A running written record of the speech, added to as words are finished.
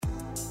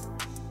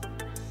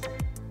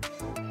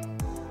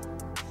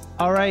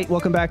All right,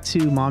 welcome back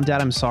to Mom,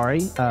 Dad, I'm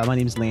Sorry. My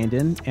name is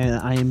Landon, and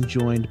I am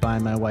joined by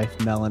my wife,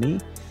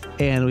 Melanie.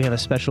 And we have a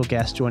special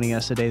guest joining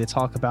us today to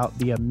talk about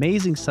the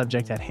amazing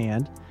subject at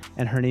hand.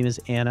 And her name is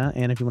Anna.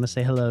 Anna, if you want to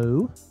say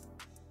hello.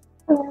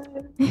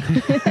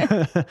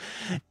 Hello.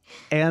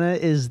 Anna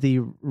is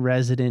the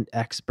resident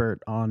expert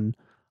on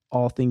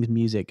all things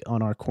music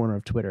on our corner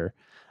of Twitter.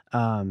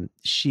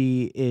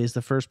 She is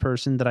the first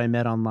person that I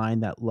met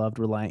online that loved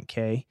Relient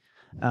K.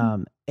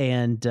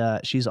 And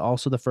she's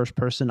also the first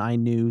person I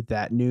knew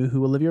that knew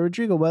who Olivia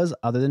Rodrigo was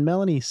other than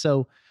Melanie.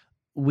 So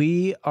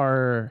we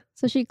are...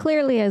 So she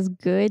clearly has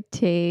good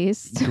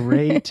taste.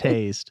 Great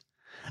taste.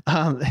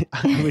 I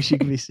wish she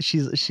could be.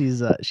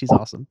 She's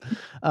awesome.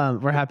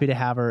 We're happy to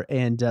have her.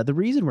 And the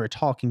reason we're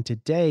talking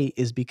today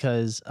is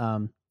because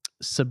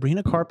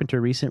Sabrina Carpenter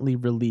recently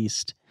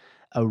released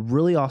a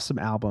really awesome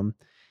album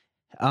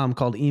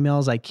called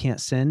Emails I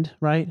Can't Send,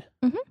 right?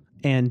 Mm-hmm.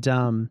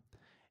 And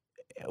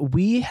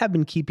we have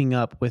been keeping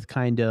up with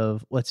kind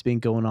of what's been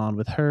going on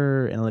with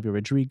her and Olivia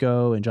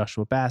Rodrigo and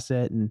Joshua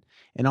Bassett and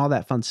all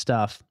that fun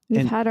stuff.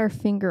 We've had our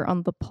finger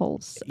on the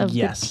pulse of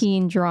the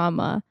teen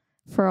drama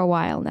for a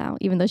while now,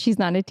 even though she's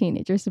not a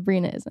teenager.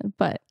 Sabrina isn't,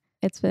 but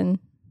it's been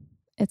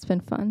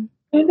fun.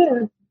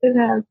 It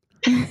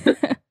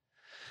has.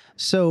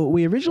 So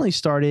we originally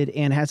started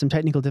and had some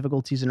technical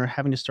difficulties and are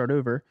having to start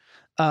over,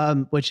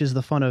 which is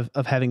the fun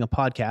of having a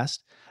podcast.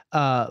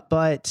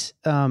 But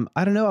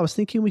I don't know. I was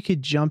thinking we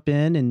could jump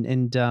in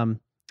and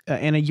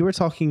Anna, you were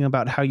talking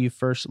about how you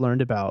first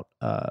learned about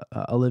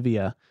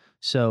Olivia.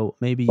 So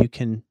maybe you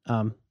can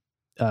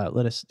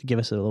give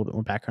us a little bit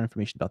more background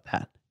information about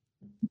that.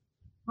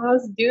 I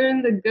was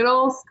doing the good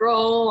old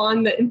scroll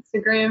on the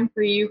Instagram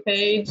For You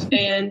page,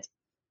 and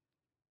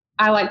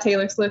I like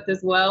Taylor Swift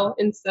as well.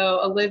 And so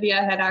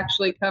Olivia had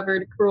actually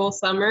covered Cruel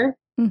Summer,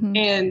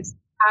 and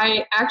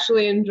I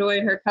actually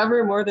enjoyed her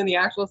cover more than the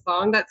actual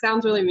song. That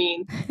sounds really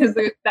mean because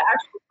the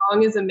actual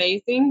song is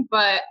amazing,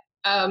 but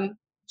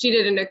she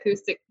did an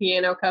acoustic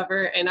piano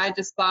cover, and I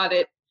just thought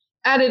it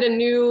added a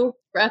new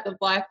breath of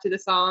life to the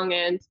song.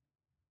 And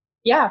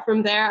yeah,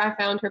 from there I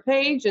found her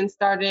page and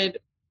started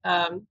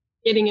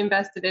getting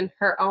invested in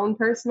her own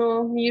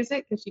personal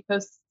music because she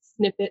posts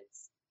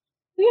snippets.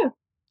 So yeah,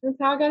 that's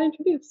how I got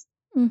introduced.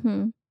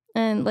 Mm-hmm.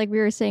 And like we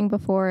were saying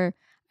before,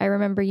 I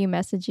remember you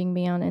messaging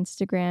me on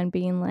Instagram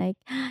being like,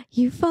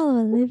 you follow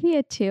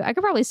Olivia too. I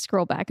could probably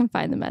scroll back and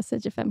find the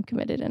message if I'm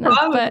committed enough.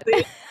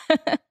 Probably.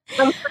 I'm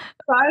so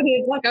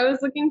excited. Like I was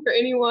looking for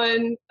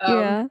anyone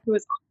who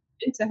was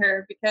into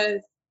her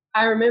because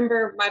I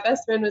remember my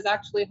best friend was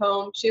actually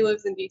home. She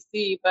lives in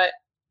DC,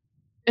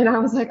 and I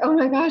was like, oh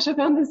my gosh, I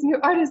found this new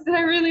artist that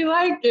I really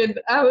like. And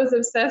I was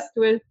obsessed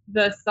with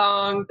the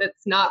song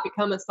that's not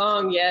become a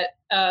song yet,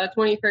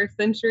 21st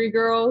Century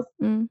Girls.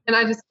 And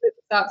I just couldn't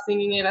stop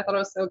singing it. I thought it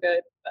was so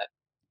good. But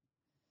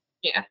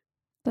yeah.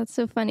 That's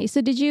so funny.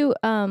 So did you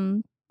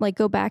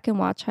go back and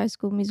watch High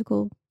School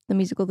Musical,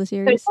 the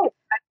series? I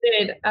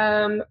did.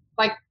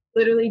 Like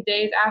literally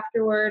days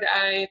afterward,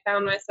 I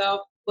found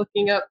myself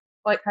looking up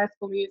like High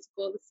School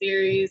Musical, the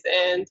series,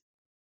 and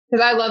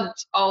because I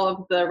loved all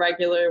of the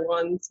regular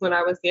ones when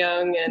I was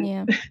young.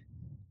 And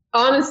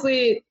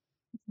honestly,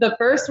 the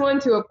first one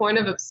to a point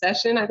of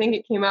obsession, I think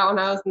it came out when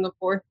I was in the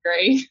 4th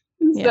grade.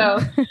 So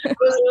I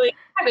was really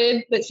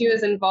excited that she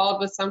was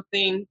involved with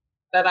something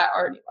that I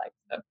already liked.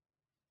 So.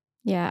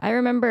 Yeah, I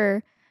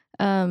remember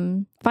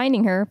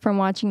finding her from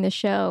watching the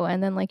show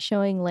and then like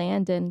showing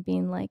Landon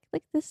being like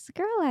this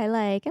girl I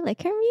like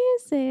her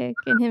music,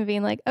 and him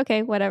being like,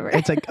 okay, whatever.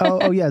 It's like,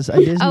 oh yes, a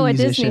Disney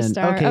musician. Disney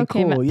star. Okay,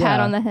 cool.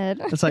 Pat on the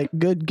head. It's like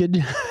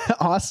good,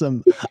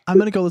 awesome. I'm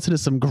gonna go listen to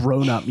some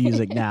grown-up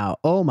music now.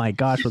 Oh my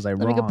gosh, was I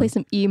wrong? Let me go play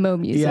some emo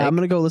music. Yeah, I'm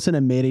gonna go listen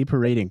to Mayday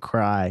Parade and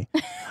cry,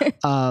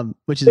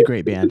 which is a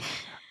great band.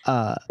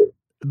 But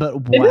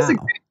wow.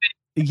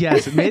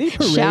 Yes, Mayday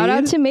Parade. Shout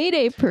out to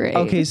Mayday Parade.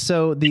 Okay,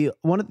 so the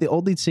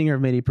old lead singer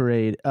of Mayday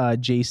Parade,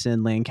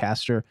 Jason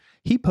Lancaster,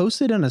 he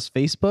posted on his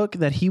Facebook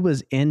that he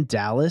was in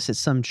Dallas at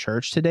some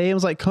church today. It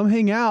was like, come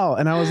hang out.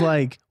 And I was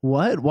like,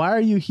 what? Why are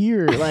you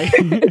here? Like,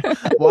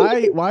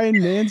 why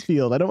in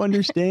Mansfield? I don't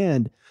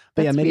understand.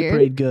 But That's Mayday weird.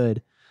 Parade,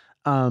 good.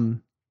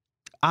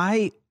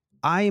 I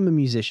am a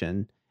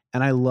musician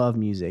and I love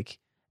music.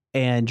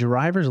 And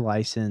Driver's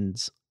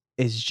License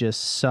is just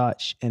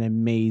such an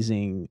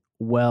amazing,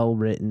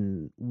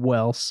 well-written,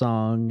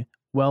 well-sung,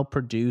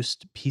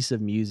 well-produced piece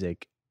of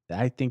music.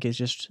 I think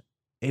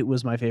it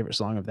was my favorite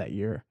song of that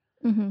year,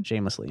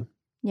 shamelessly.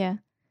 Yeah,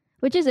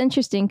 which is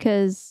interesting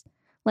because,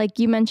 like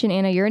you mentioned,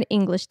 Anna, you're an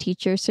English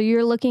teacher, so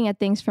you're looking at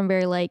things from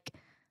very like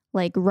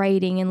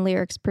writing and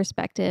lyrics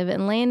perspective,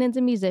 and Landon's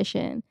a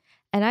musician,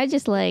 and I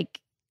just like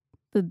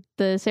the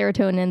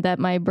serotonin that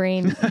my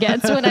brain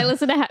gets when I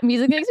listen to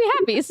music makes me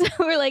happy. So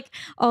we're like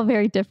all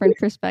very different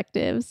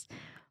perspectives.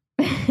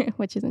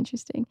 Which is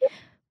interesting.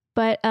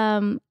 But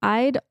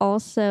I'd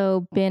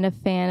also been a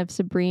fan of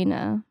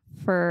Sabrina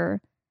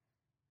for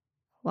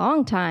a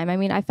long time. I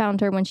mean, I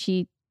found her when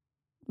she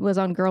was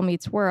on Girl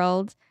Meets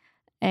World,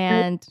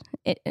 and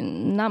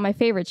not my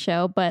favorite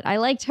show, but I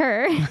liked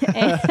her.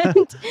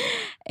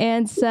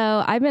 and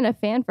so I've been a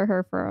fan for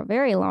her for a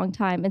very long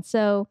time. And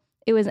so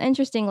it was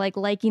interesting, like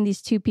liking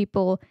these two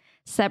people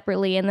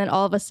separately, and then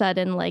all of a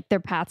sudden, like their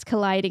paths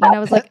colliding, and I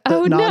was like,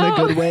 "Oh no!" Not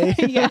in a good way.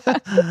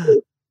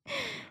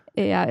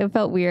 Yeah, it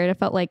felt weird. I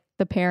felt like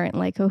the parent,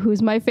 like, "Oh,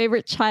 who's my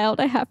favorite child?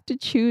 I have to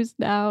choose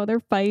now.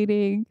 They're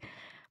fighting."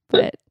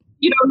 But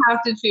you don't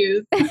have to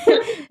choose.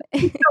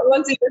 You don't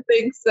want to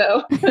think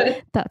so.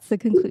 That's the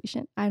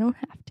conclusion. I don't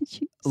have to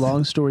choose.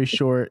 Long story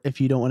short, if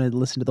you don't want to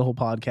listen to the whole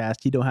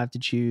podcast, you don't have to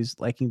choose.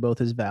 Liking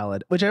both is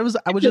valid. Which is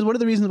one of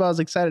the reasons why I was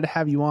excited to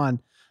have you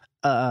on,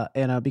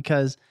 Anna,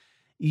 because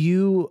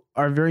you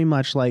are very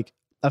much like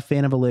a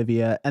fan of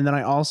Olivia, and then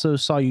I also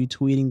saw you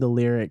tweeting the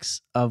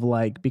lyrics of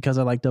like "Because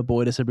I Liked a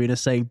Boy" to Sabrina,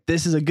 saying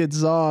this is a good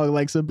song,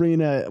 like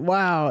Sabrina,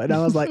 wow. And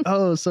I was like,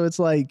 oh, so it's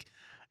like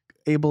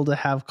able to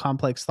have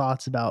complex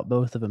thoughts about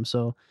both of them.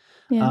 So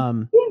Yeah.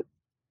 On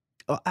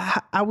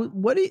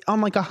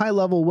like a high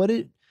level,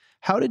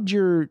 how did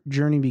your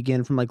journey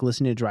begin from like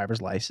listening to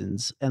Driver's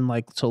License and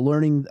like to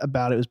learning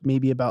about it was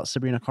maybe about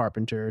Sabrina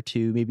Carpenter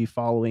to maybe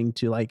following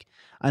to like,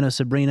 I know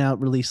Sabrina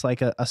released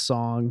like a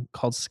song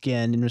called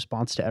Skin in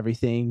response to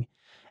everything,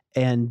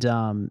 and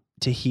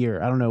to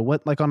hear, I don't know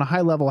what, like on a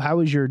high level, how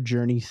has your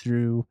journey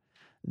through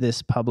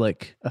this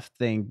public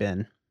thing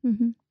been?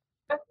 Mm-hmm.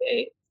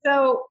 Okay,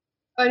 so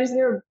I just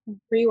need to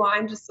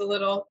rewind just a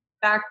little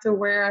back to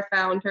where I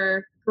found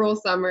her, Cruel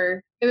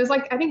Summer. It was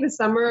like, I think the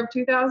summer of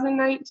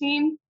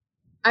 2019,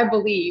 I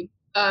believe.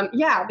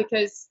 Yeah,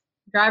 because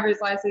Driver's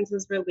License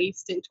was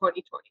released in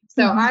 2020.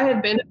 So I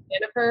had been a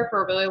fan of her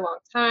for a really long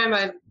time.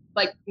 I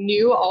like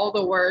knew all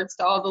the words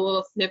to all the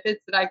little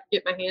snippets that I could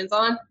get my hands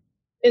on.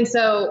 And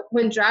so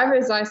when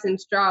Driver's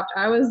License dropped,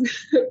 I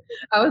was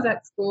I was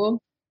at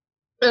school.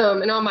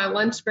 And on my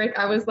lunch break,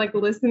 I was like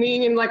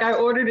listening, and like I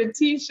ordered a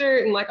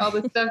T-shirt and like all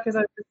this stuff because I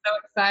was just so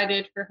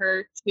excited for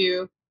her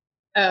to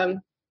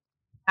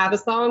have a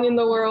song in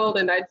the world,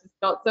 and I just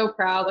felt so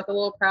proud, like a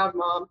little proud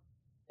mom.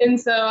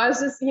 And so I was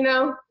just,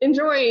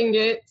 enjoying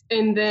it.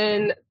 And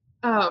then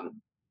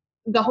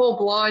the whole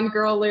blonde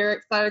girl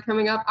lyrics started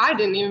coming up. I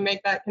didn't even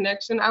make that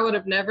connection. I would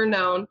have never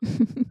known.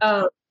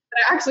 I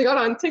actually got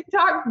on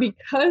TikTok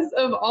because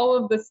of all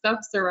of the stuff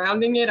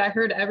surrounding it. I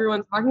heard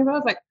everyone talking about it. I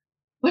was like,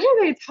 what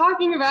are they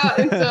talking about?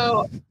 And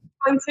so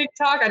on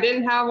TikTok, I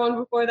didn't have one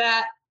before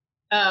that,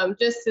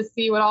 just to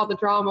see what all the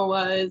drama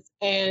was.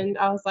 And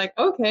I was like,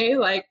 okay,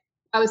 like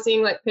I was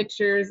seeing like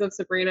pictures of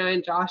Sabrina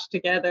and Josh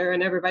together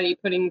and everybody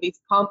putting these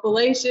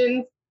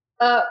compilations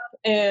up.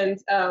 And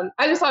I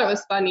just thought it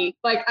was funny.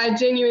 Like I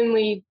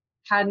genuinely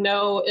had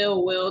no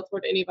ill will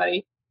toward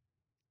anybody.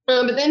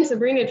 But then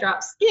Sabrina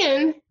dropped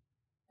Skin.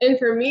 And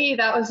for me,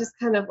 that was just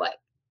kind of like,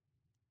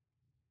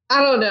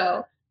 I don't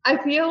know. I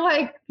feel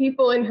like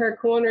people in her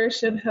corner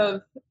should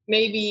have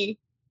maybe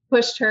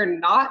pushed her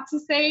not to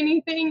say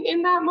anything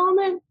in that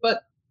moment,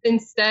 but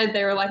instead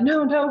they were like,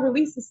 no,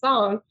 release the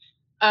song.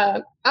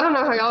 I don't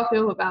know how y'all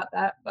feel about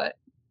that, but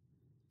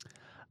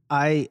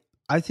I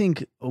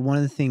think one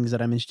of the things that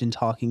I'm interested in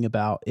talking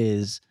about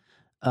is,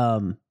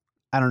 I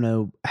don't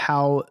know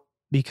how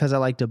Because I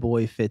Liked a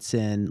Boy fits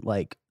in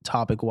like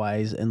topic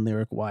wise and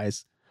lyric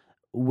wise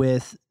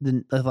with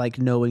the like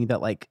knowing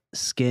that like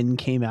Skin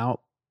came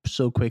out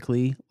so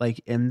quickly,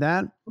 like in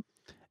that.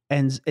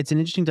 And it's an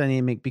interesting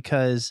dynamic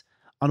because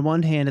on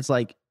one hand, it's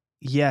like,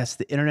 yes,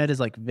 the internet is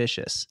like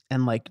vicious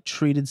and like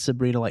treated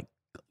Sabrina like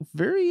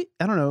very,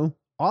 I don't know,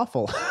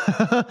 awful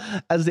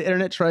as the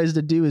internet tries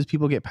to do as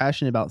people get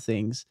passionate about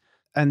things.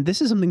 And this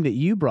is something that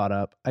you brought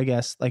up, I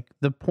guess, like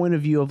the point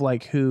of view of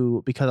like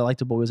who Because I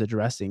Liked a Boy was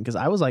addressing. Because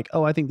I was like,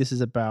 oh, I think this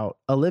is about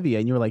Olivia.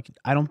 And you were like,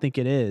 I don't think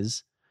it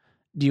is.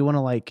 Do you want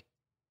to like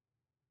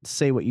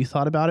say what you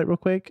thought about it real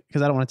quick?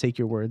 Because I don't want to take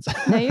your words.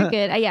 No, you're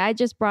good. I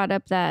just brought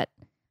up that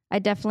I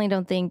definitely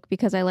don't think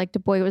Because I Liked a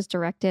Boy was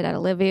directed at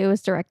Olivia. It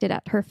was directed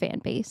at her fan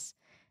base.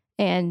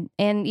 And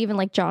even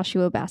like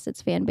Joshua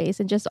Bassett's fan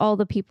base and just all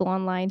the people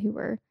online who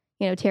were,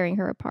 tearing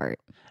her apart.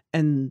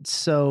 And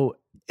so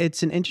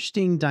it's an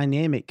interesting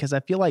dynamic because I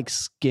feel like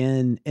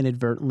Skin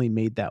inadvertently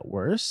made that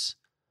worse.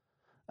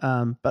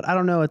 But I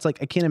don't know. It's like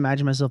I can't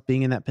imagine myself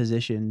being in that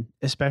position,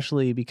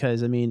 especially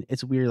because I mean,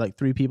 it's weird. Like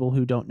 3 people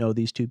who don't know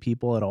these 2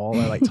 people at all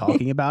are like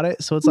talking about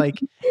it. So it's like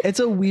it's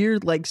a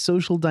weird like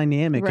social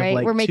dynamic. Right. Of,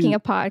 like, we're making a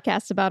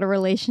podcast about a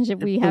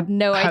relationship we have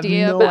no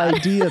idea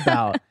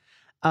about.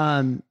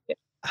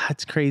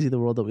 It's crazy the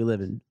world that we live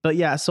in. But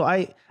yeah, so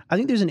I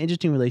think there's an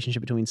interesting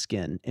relationship between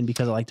Skin and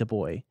Because I Liked a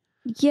Boy.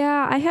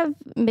 Yeah, I have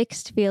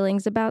mixed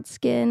feelings about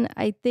Skin.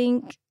 I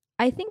think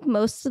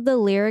most of the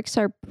lyrics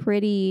are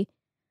pretty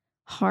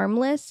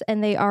harmless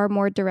and they are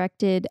more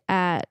directed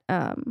at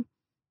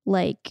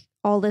like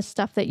all this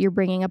stuff that you're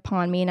bringing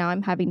upon me now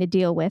I'm having to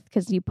deal with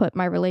because you put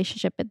my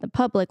relationship in the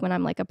public when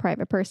I'm like a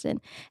private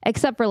person,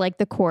 except for like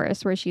the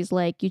chorus where she's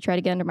like, you try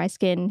to get under my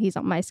skin, he's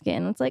on my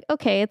skin. It's like,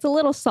 okay, it's a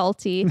little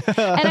salty.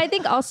 And I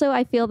think also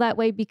I feel that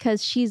way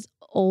because she's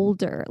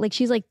older. Like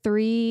she's like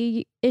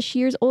 3-ish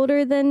years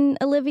older than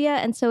Olivia.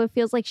 And so it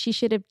feels like she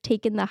should have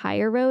taken the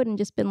higher road and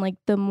just been like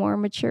the more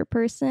mature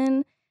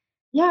person.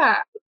 Yeah,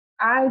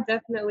 I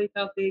definitely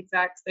felt the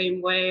exact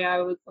same way.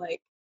 I was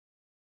like,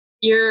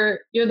 you're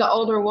the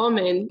older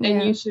woman and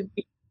Yeah. you should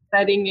be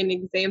setting an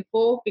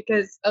example,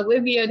 because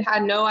Olivia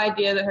had no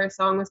idea that her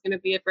song was going to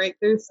be a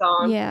breakthrough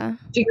song. Yeah.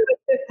 She could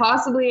have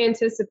possibly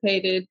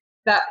anticipated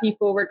that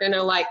people were going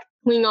to like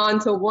cling on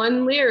to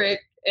one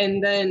lyric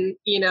and then,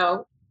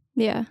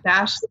 Yeah.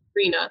 bash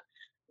Sabrina.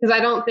 Because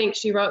I don't think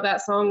she wrote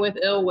that song with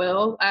ill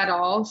will at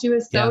all. She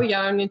was so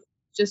young and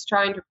just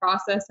trying to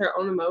process her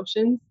own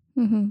emotions.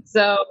 Mm-hmm.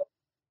 So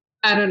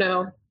I don't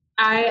know.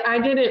 I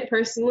didn't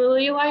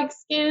personally like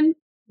Skin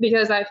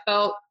because I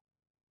felt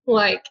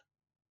like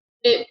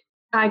it,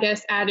 I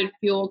guess, added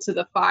fuel to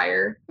the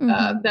fire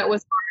that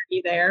was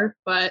already there.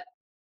 But,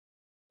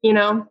 it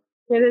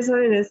is what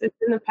it is. It's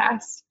in the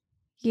past.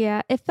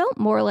 Yeah. It felt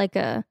more like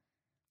a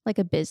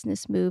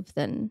business move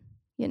than,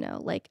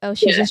 like, oh,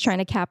 she's just trying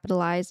to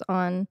capitalize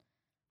on,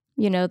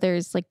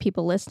 there's like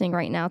people listening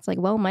right now. It's like,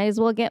 well, might as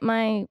well get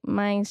my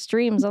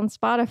streams on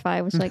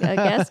Spotify, which like, I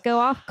guess go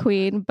off,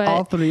 Queen. But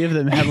all three of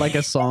them had like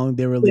a song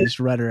they released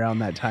right around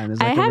that time. As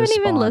like I a haven't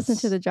even response. listened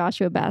to the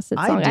Joshua Bassett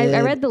I song. I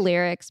did. read the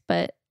lyrics,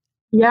 but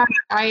Yeah,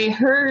 I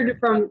heard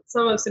from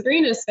some of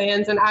Sabrina's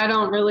fans, and I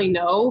don't really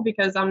know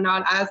because I'm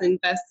not as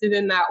invested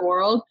in that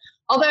world.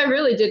 Although I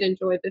really did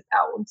enjoy this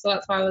album, so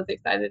that's why I was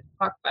excited to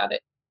talk about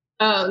it.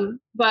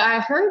 But I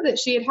heard that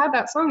she had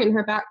that song in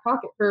her back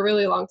pocket for a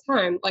really long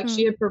time. Like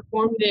she had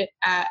performed it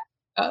at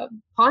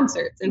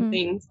concerts and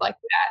things like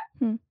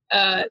that.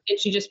 And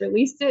she just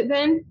released it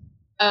then.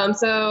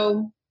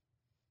 So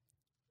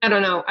I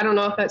don't know. I don't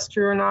know if that's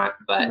true or not,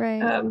 but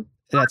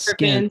that's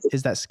Skin.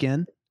 Is that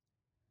Skin?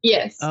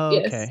 Yes. Oh,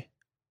 yes. okay.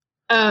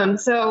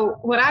 So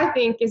what I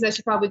think is that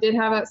she probably did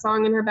have that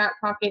song in her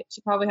back pocket.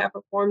 She probably had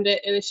performed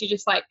it, and then she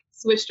just like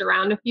switched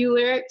around a few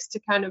lyrics to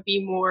kind of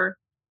be more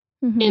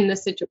in the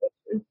situation.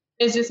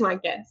 It's just my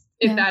guess,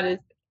 if that is.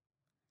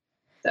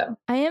 So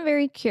I am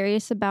very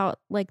curious about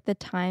like the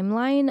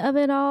timeline of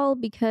it all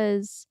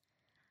because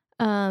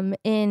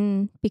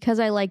because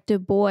I like Du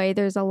Bois,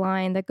 there's a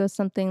line that goes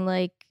something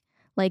like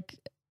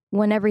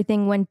when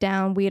everything went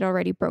down, we had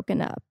already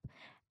broken up.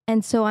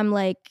 And so I'm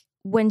like,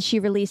 when she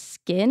released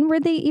Skin, were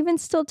they even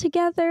still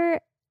together?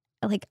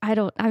 Like,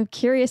 I'm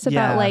curious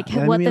about what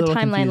the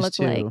timeline looked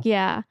like.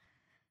 Yeah.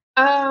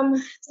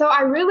 So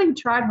I really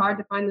tried hard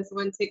to find this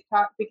one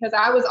TikTok because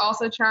I was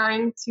also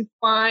trying to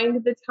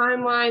find the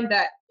timeline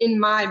that in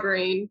my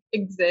brain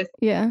exists.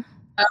 Yeah.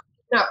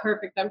 Not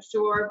perfect, I'm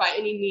sure, by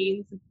any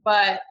means,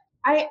 but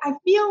I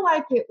feel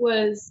like it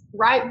was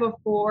right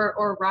before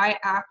or right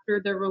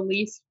after the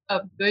release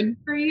of Good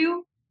For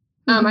You.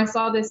 I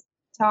saw this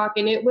talk,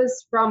 and it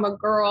was from a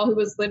girl who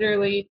was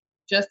literally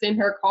just in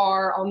her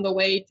car on the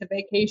way to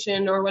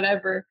vacation or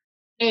whatever.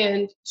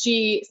 And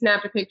she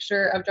snapped a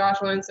picture of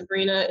Joshua and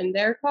Sabrina in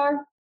their car.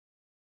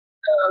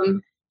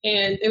 And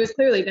it was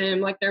clearly them.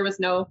 Like, there was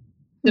no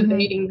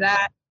debating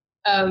that.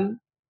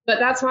 But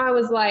that's why I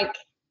was like,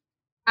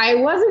 I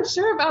wasn't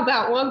sure about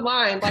that one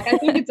line. Like, I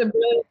think it's a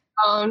brilliant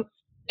song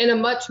and a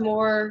much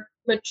more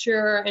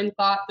mature and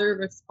thought through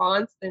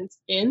response than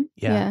Skin.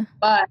 Yeah.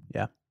 But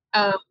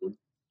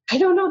I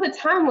don't know the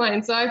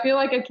timeline, so I feel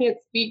like I can't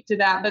speak to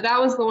that. But that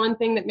was the one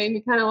thing that made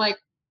me kind of like,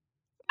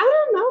 I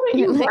don't know that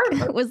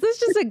you were. Was this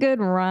just a good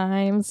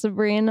rhyme,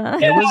 Sabrina?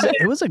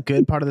 It was a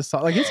good part of the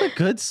song. Like, it's a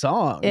good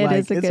song.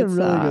 It's a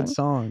really good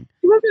song.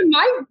 It was a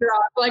mic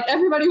drop. Like,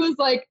 everybody was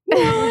like,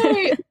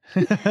 "Wait."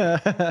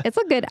 It's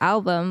a good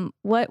album.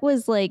 What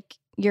was like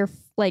your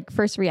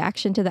first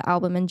reaction to the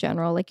album in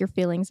general? Like your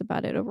feelings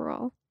about it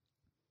overall?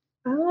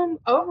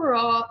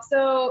 Overall,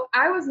 so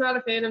I was not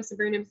a fan of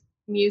Sabrina's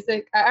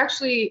music. I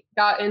actually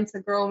got into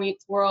Girl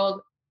Meets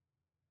World.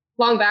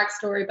 Long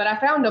backstory, but I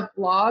found a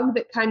blog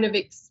that kind of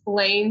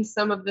explained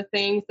some of the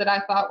things that I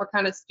thought were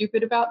kind of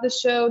stupid about the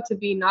show to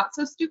be not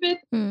so stupid.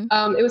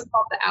 It was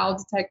called The Owl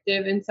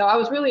Detective, and so I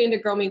was really into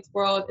Girl Meets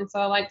World, and so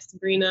I liked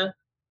Sabrina,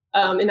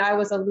 and I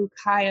was a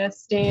Lucaya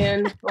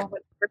stan or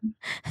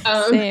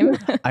whatever. Same.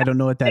 I don't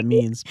know what that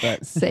means,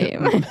 but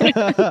same.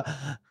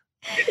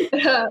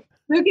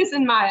 Lucas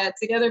and Maya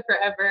together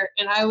forever,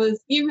 and I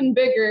was even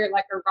bigger,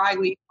 like a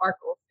Riley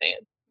Sparkles fan.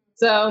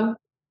 So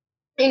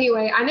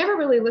anyway, I never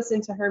really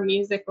listened to her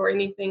music or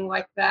anything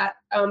like that.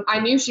 I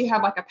knew she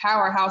had like a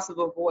powerhouse of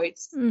a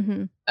voice.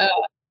 And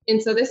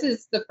so this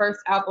is the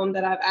first album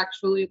that I've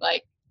actually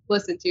like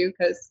listened to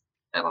because,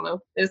 I don't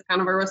know, it's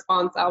kind of a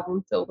response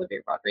album to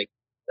Olivia Rodrigo.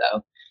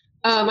 So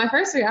my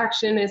first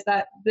reaction is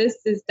that this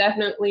is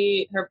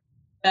definitely her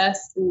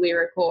best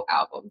lyrical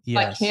album. Yes.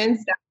 Like,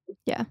 hands down.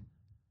 Yeah.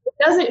 It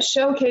doesn't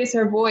showcase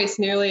her voice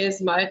nearly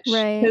as much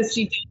because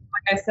she,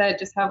 like I said,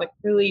 just have like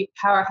really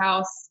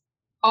powerhouse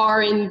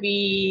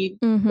R&B,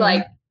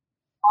 like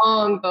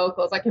long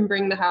vocals. I can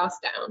bring the house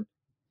down.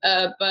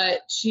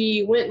 But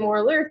she went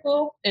more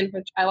lyrical, and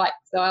which I like.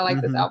 So I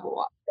like this album a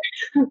lot.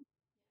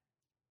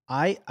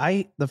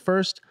 the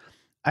first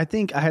I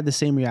think I had the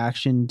same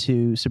reaction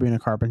to Sabrina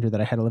Carpenter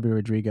that I had Olivia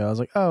Rodrigo. I was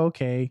like, oh,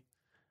 okay,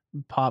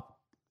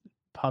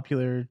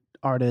 popular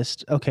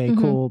artist. Okay,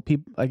 Mhm. cool.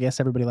 People, I guess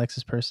everybody likes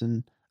this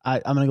person.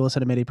 I'm gonna go listen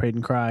to Mayday Parade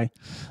and cry.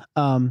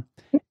 And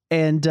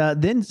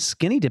then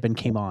Skinny Dippin'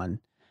 came on,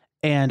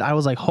 and I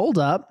was like, hold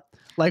up.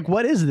 Like,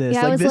 what is this? Yeah,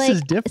 I Like, was this like,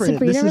 is different.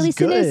 Sabrina This is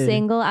released a new good.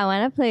 single. I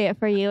want to play it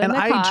for you in And the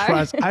I car.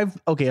 trust.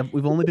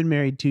 We've only been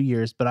married 2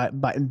 years, but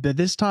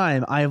this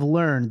time I have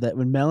learned that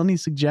when Melanie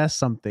suggests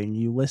something,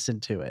 you listen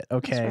to it.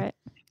 Okay. That's right.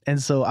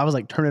 And so I was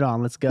like, turn it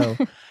on, let's go.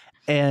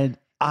 And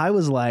I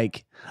was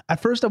like,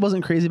 at first I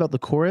wasn't crazy about the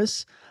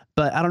chorus,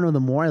 but I don't know. The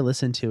more I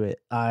listen to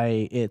it,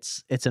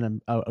 it's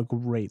a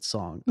great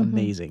song, Mhm.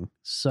 amazing,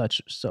 I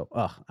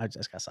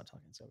just gotta stop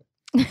talking. So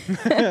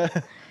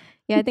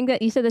Yeah, I think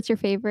that you said that's your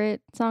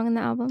favorite song in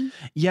the album.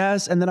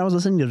 yes, and then I was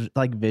listening to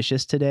like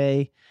Vicious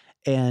today,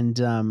 and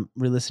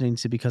re-listening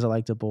to Because I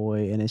Liked a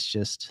Boy, and it's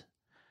just,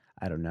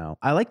 I don't know.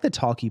 I like the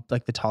talking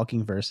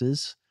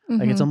verses.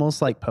 Like it's Mhm.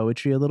 almost like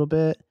poetry a little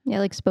bit. Yeah,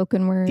 like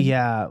spoken word.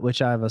 Yeah,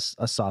 which I have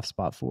a soft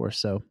spot for.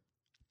 So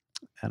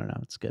I don't know.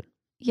 It's good.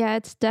 Yeah,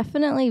 it's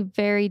definitely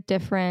very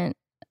different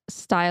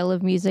style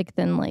of music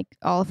than like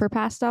all of her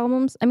past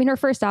albums. I mean, her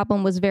first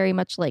album was very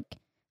much like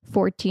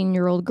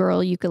 14-year-old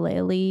girl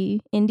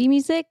ukulele indie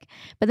music,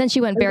 but then she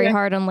went very Okay.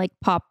 hard on like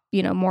pop,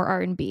 more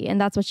R&B, and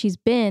that's what she's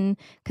been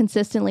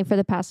consistently for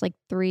the past like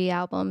 3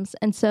 albums.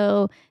 And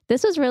so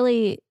this was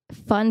really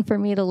fun for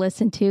me to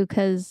listen to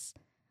because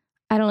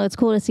I don't know, it's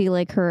cool to see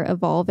like her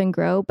evolve and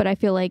grow, but I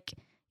feel like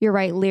you're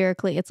right,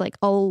 lyrically it's like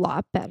a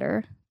lot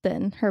better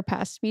than her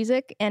past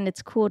music, and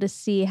it's cool to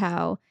see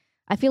how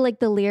I feel like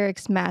the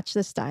lyrics match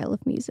the style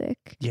of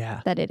music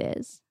Yeah. that it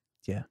is.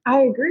 I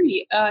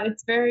agree.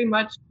 It's very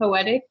much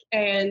poetic,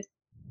 and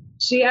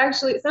she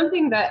actually,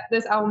 something that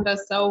this album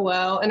does so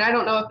well, and I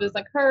don't know if it's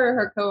like her or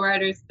her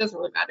co-writers, doesn't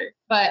really matter,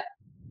 but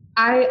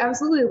I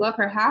absolutely love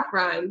her half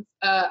rhymes.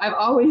 I've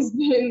always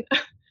been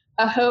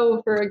a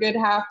hoe for a good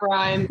half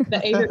rhyme. The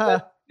Avett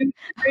Brothers do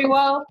very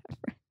well.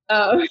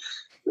 The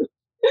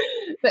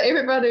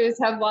Avett Brothers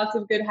have lots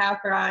of good half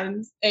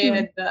rhymes,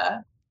 and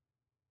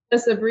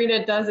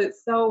Sabrina does it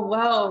so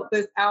well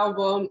this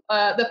album.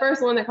 The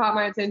first one that caught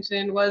my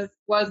attention was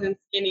in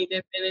Skinny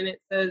Dippin', and it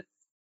says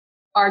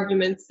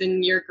arguments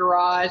in your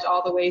garage,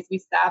 all the ways we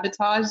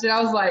sabotaged. And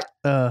I was like,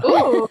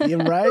 ooh.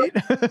 You're right.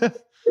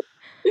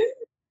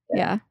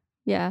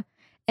 Yeah.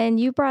 And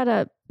you brought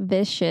up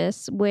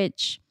Vicious,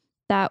 which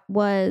that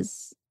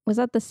was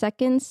that the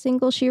second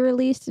single she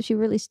released? She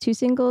released 2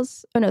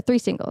 singles? Oh no, 3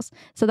 singles.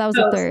 So that was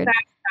the third.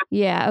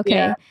 Yeah, okay.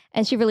 Yeah.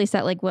 And she released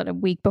that like a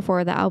week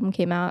before the album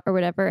came out or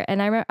whatever.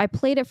 And I remember I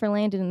played it for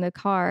Landon in the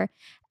car,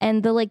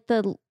 and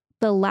the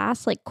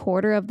last like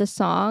quarter of the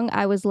song,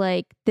 I was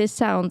like, this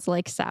sounds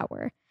like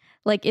Sour.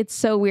 Like it's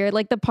so weird.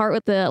 Like the part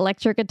with the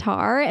electric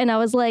guitar, and I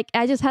was like,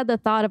 I just had the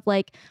thought of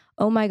like,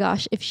 oh my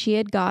gosh, if she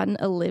had gotten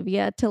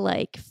Olivia to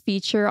like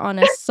feature on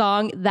a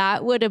song,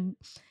 that would have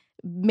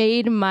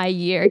made my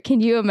year.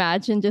 Can you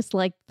imagine just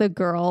like the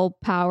girl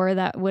power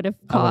that would have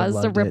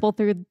caused a ripple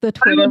through the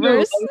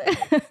Twitterverse?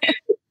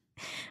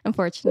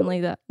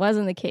 Unfortunately, that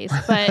wasn't the case.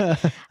 But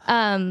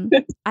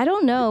I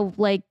don't know.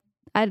 Like,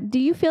 do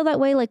you feel that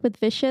way? Like with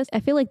Vicious,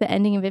 I feel like the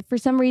ending of it, for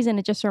some reason,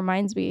 it just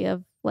reminds me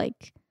of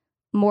like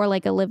more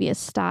like Olivia's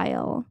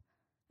style.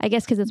 I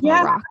guess because it's more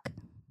rock.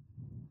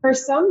 For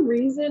some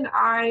reason,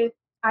 I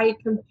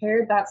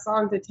compared that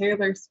song to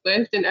Taylor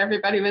Swift, and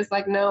everybody was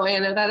like, "No,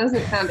 Anna, that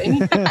doesn't sound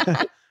anything."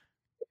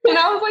 And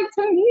I was like,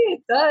 "To me,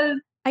 it does."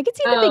 I could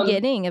see the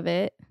beginning of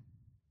it.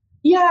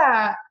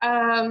 Yeah,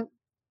 I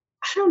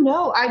don't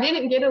know. I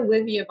didn't get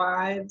Olivia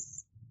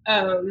vibes,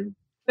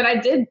 but I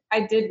did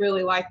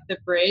really like the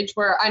bridge,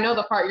 where I know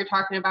the part you're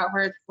talking about,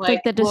 where it's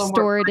like the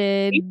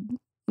distorted,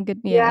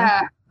 good,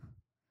 yeah.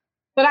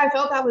 But I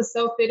felt that was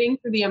so fitting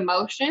for the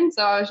emotion,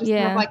 so I was just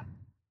kind of like,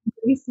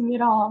 releasing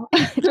it all.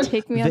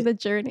 Take me on the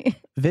journey.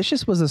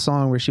 Vicious was a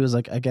song where she was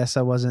like, I guess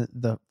I wasn't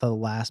the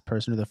last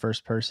person or the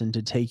first person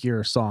to take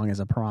your song as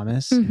a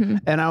promise. Mm-hmm.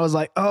 And I was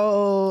like,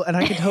 oh, and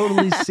I could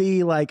totally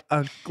see like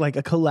a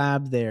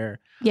collab there.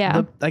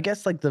 Yeah. I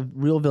guess like the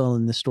real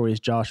villain in this story is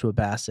Joshua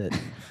Bassett.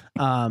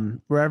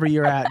 Wherever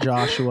you're at,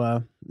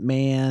 Joshua,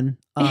 man.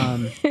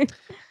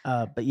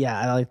 But yeah,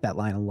 I like that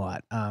line a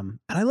lot. And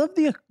I love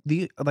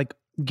the like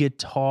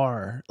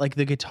guitar. Like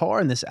the guitar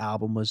in this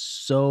album was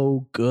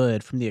so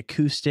good, from the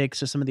acoustics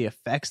to some of the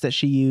effects that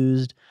she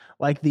used,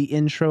 like the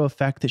intro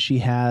effect that she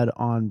had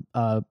on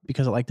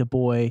Because I Liked a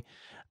Boy.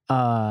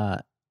 Loved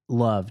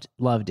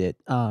it.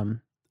 I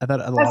thought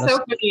That's so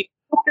funny.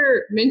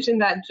 Oscar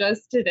mentioned that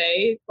just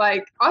today.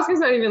 Like, Oscar's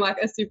not even like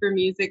a super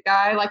music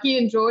guy. Like, he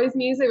enjoys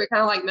music, but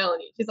kind of like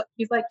Melanie.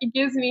 He's like, it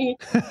gives me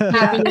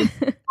happiness.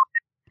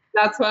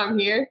 That's why I'm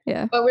here.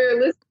 Yeah. But we were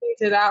listening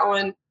to that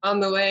one on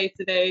the way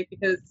today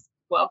because,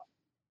 well,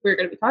 we were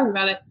going to be talking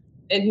about it.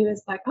 And he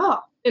was like, oh.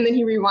 And then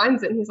he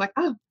rewinds it and he's like,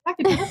 oh, that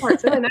guitar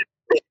part's really nice.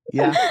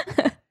 Yeah.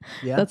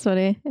 That's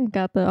funny.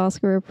 Got the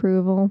Oscar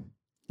approval.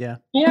 Yeah.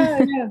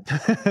 Yeah.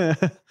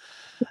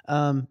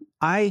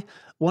 I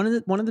one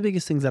of the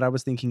biggest things that I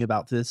was thinking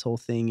about this whole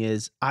thing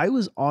is I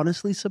was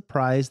honestly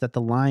surprised that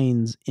the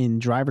lines in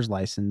driver's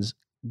license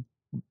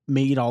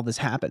made all this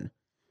happen.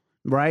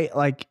 Right?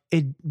 Like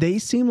they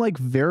seem like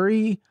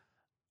very,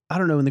 I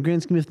don't know, in the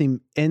grand scheme of things,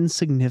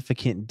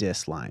 insignificant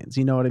diss lines.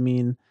 You know what I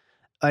mean?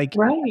 Like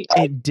Right.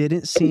 it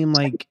didn't seem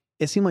like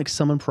it seemed like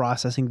someone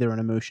processing their own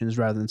emotions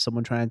rather than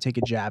someone trying to take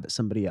a jab at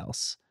somebody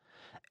else.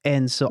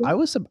 And so I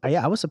was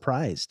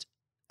surprised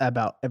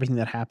about everything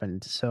that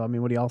happened. So I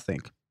mean, what do y'all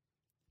think?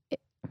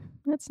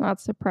 That's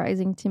not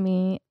surprising to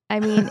me. I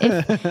mean,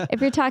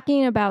 if you're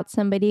talking about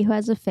somebody who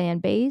has a fan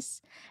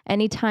base,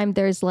 anytime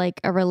there's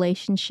like a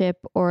relationship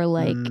or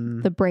like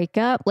the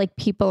breakup, like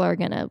people are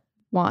going to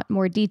want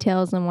more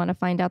details and want to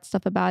find out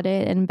stuff about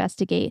it and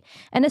investigate.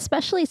 And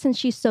especially since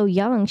she's so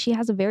young, she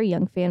has a very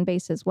young fan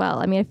base as well.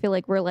 I mean, I feel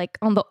like we're like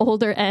on the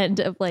older end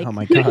of like oh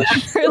my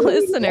gosh. her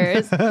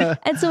listeners.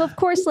 And so of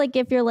course, like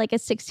if you're like a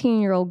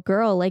 16-year-old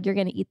girl, like you're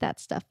going to eat that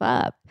stuff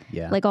up.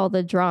 Yeah. Like all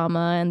the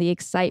drama and the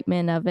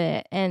excitement of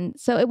it. And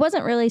so it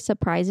wasn't really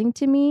surprising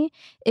to me.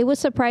 It was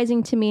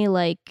surprising to me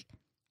like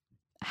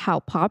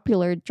how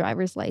popular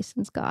Driver's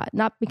License got.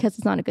 Not because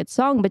it's not a good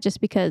song, but just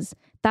because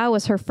that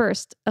was her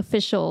first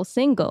official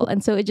single.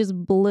 And so it just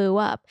blew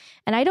up.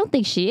 And I don't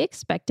think she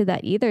expected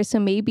that either. So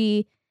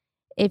maybe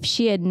if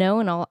she had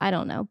known all, I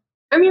don't know.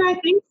 I mean, I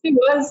think she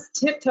was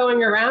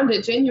tiptoeing around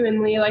it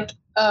genuinely. Like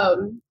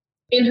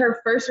in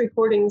her first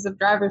recordings of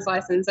Driver's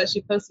License that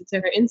she posted to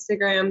her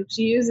Instagram,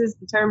 she uses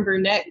the term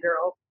brunette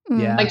girl.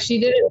 Yeah. Like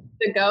she didn't want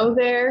to go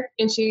there,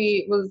 and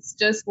she was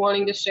just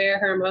wanting to share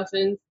her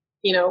emotions,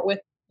 you know, with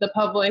the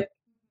public,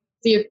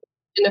 see if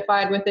they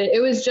identified with it.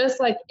 It was just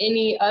like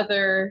any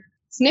other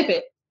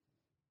snippet,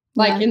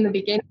 like in the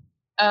beginning.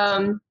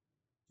 And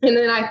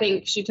then I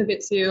think she took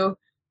it to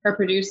her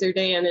producer,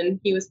 Dan, and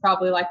he was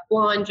probably like,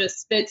 blonde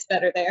just fits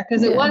better there.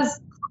 Because it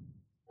was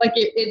like,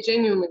 it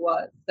genuinely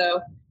was.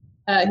 So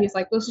he's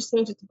like, let's just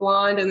change it to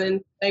blonde. And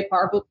then they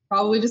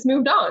probably just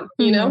moved on,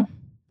 you know?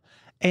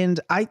 And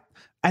I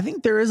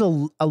think there is a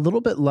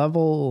little bit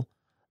level,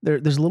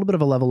 there's a little bit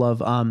of a level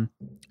of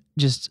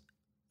just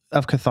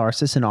of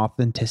catharsis and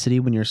authenticity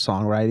when you're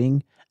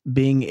songwriting,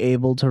 being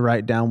able to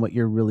write down what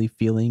you're really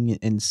feeling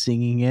and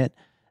singing it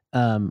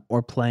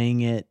or playing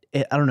it.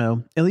 I don't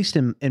know, at least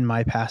in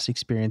my past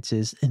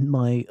experiences, in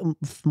my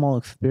small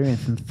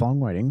experience in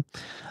songwriting,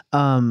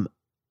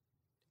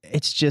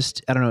 it's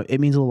just, I don't know,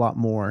 it means a lot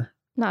more.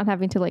 Not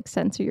having to like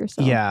censor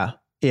yourself. Yeah.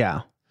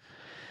 Yeah.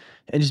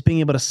 And just being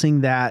able to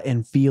sing that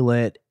and feel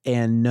it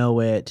and know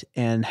it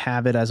and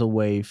have it as a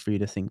way for you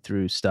to think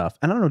through stuff.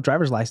 And I don't know,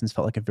 Driver's License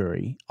felt like a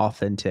very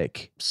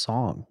authentic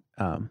song.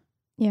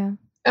 Yeah.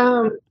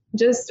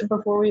 Just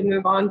before we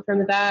move on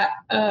from that,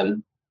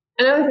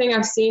 another thing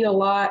I've seen a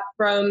lot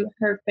from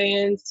her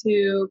fans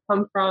who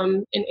come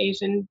from an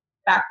Asian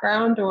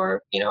background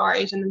or, you know, are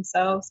Asian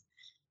themselves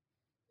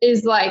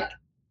is like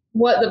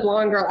what the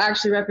blonde girl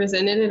actually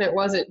represented. And it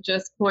wasn't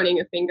just pointing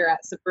a finger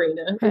at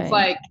Sabrina. Right. It's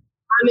like,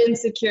 I'm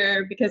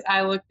insecure because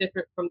I look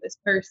different from this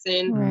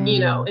person, right. You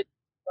know, it's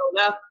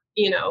grown up,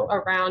 you know,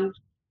 around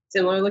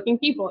similar looking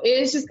people.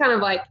 It's just kind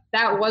of like,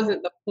 that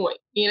wasn't the point,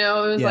 you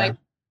know, it was like,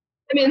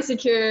 I'm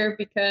insecure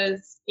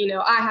because, you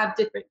know, I have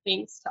different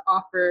things to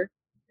offer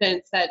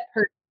than said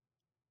person,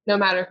 no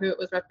matter who it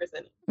was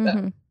representing.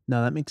 So.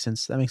 No, that makes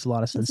sense. That makes a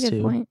lot of sense That's a good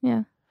too. Point.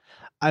 Yeah.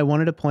 I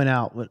wanted to point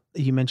out what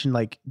you mentioned,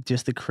 like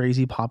just the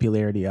crazy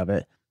popularity of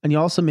it. And you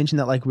also mentioned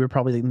that like we were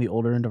probably in the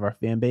older end of our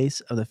fan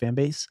base,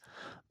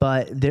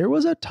 but there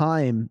was a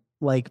time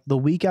like the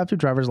week after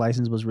Driver's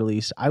License was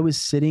released, I was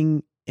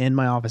sitting in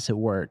my office at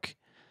work.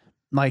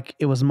 Like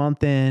it was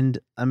month end,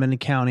 I'm in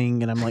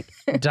accounting and I'm like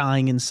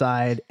dying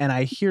inside and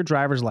I hear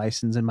Driver's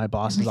License in my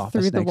boss's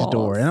office next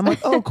door. And I'm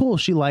like, oh, cool.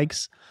 She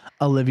likes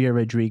Olivia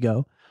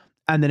Rodrigo.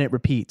 And then it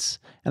repeats.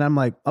 And I'm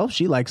like, oh,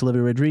 she likes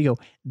Olivia Rodrigo.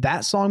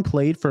 That song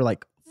played for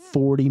like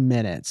 40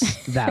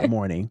 minutes that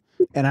morning.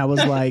 And I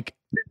was like,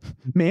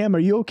 ma'am, are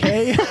you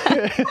okay?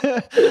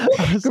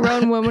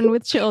 Grown woman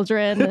with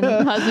children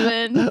and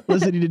husband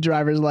listening to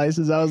Driver's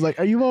License. I was like,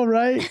 are you all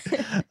right?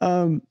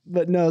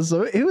 But no,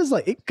 so it was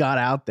like, it got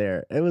out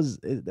there. That was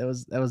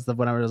the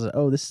when I was like,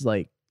 oh, this is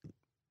like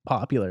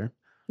popular.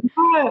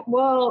 Yeah,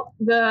 well,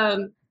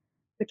 the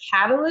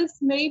catalyst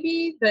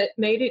maybe that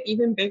made it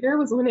even bigger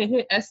was when it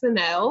hit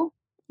SNL.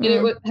 And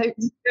it was, did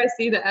you guys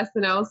see the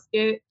SNL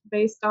skit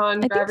based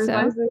on Driver's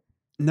License?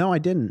 No, I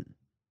didn't.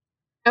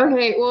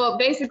 Okay, well,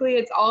 basically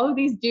it's all of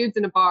these dudes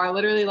in a bar,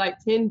 literally like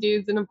 10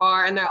 dudes in a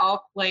bar, and they're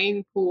all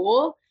playing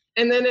pool.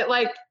 And then it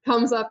like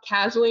comes up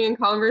casually in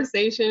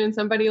conversation and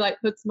somebody like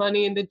puts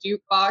money in the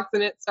jukebox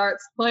and it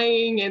starts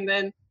playing. And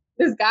then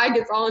this guy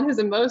gets all in his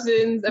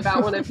emotions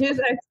about one of his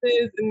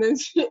exes. And then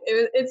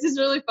it's just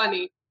really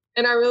funny.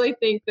 And I really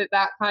think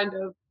that kind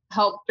of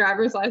helped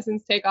Driver's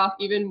License take off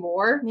even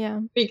more. Yeah.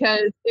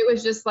 Because it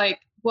was just like,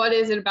 what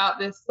is it about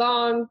this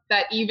song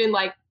that even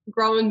like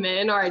grown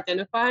men are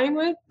identifying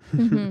with?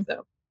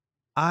 So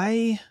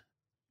I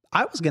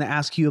was going to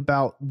ask you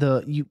about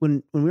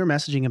when we were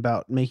messaging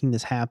about making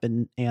this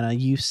happen, Anna,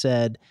 you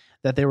said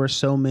that there were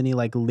so many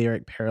like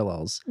lyric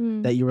parallels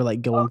that you were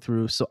like going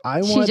through. So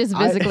She just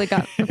visibly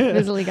got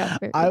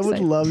very I would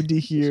excited. love to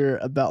hear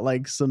about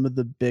like some of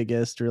the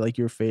biggest or like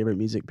your favorite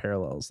music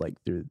parallels like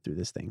through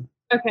this thing.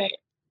 Okay.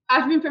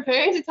 I've been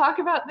preparing to talk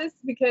about this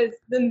because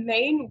the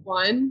main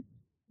one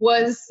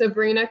was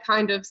Sabrina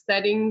kind of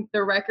setting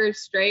the record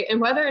straight.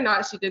 And whether or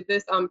not she did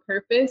this on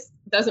purpose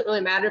doesn't really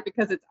matter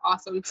because it's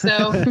awesome.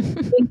 So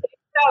in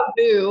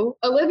Boo,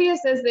 Olivia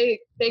says they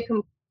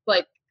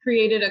like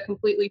created a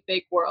completely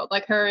fake world,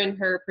 like her and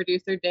her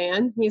producer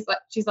Dan.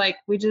 She's like,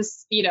 we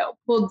just,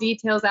 pulled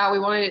details out. We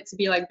wanted it to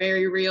be like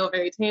very real,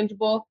 very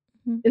tangible.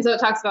 And so it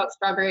talks about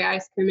strawberry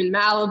ice cream in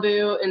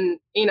Malibu and,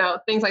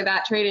 things like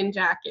that, trading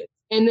jackets.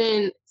 And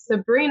then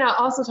Sabrina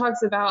also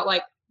talks about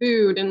like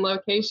food and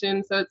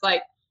location. So it's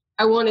like,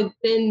 I wanted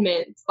Thin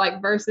Mints,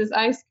 like versus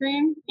ice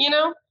cream,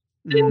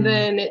 And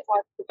then it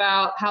talks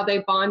about how they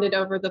bonded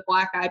over the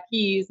Black Eyed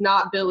Peas,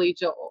 not Billy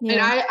Joel. Yeah.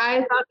 And I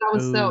thought that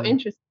was so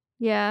interesting.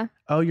 Yeah.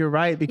 Oh, you're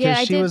right.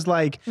 Because she was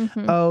like,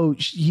 oh,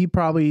 he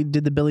probably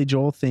did the Billy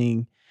Joel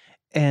thing.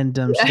 And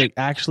she's like,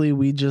 actually,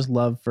 we just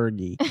love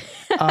Fergie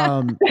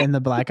and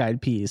the Black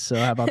Eyed Peas. So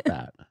how about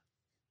that?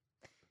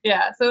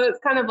 Yeah. So it's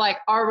kind of like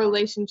our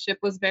relationship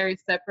was very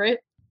separate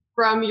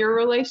from your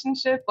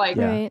relationship. Like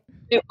it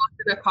wasn't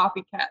a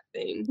copycat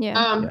thing. Yeah.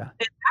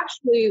 I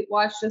actually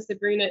watched a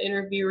Sabrina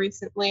interview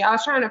recently. I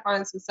was trying to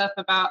find some stuff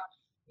about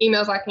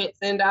emails I can't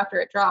send after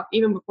it dropped,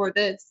 even before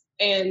this.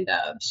 And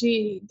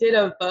she did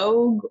a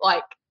Vogue,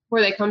 like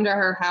where they come to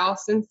her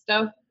house and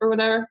stuff or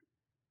whatever.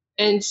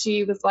 And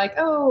she was like,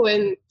 oh,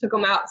 and took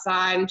them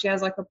outside. And she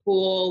has like a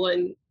pool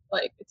and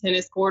like a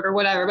tennis court or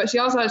whatever. But she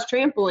also has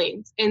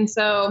trampolines. And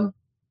so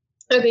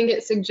I think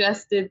it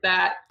suggested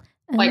that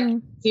like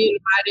she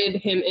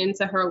invited him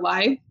into her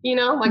life,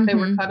 like they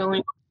were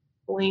cuddling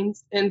on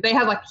trampolines. And they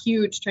had like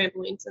huge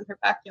trampolines in her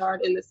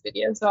backyard in this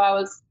video. So I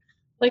was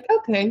like,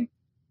 okay,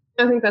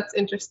 I think that's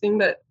interesting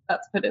that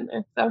that's put in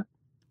there. So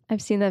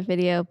I've seen that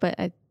video,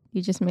 but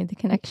you just made the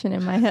connection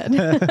in my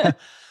head.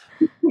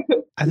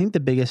 I think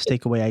the biggest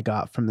takeaway I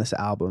got from this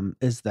album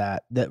is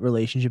that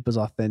relationship was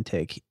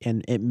authentic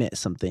and it meant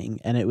something.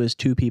 And it was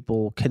two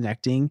people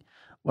connecting,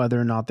 whether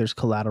or not there's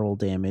collateral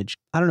damage.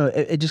 I don't know.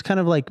 It just kind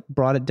of like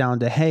brought it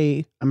down to,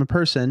 hey, I'm a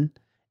person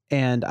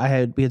and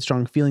we had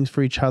strong feelings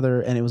for each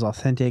other and it was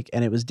authentic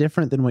and it was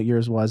different than what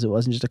yours was. It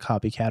wasn't just a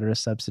copycat or a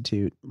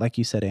substitute, like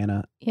you said,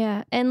 Anna.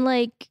 Yeah. And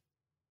like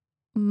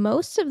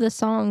most of the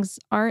songs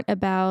aren't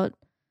about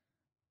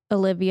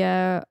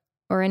Olivia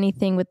or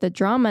anything with the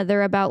drama.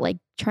 They're about like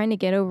trying to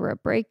get over a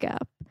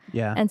breakup.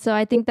 Yeah. And so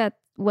I think that's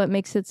what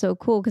makes it so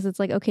cool, because it's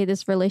like, okay,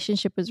 this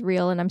relationship was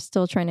real and I'm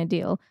still trying to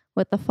deal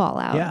with the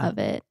fallout of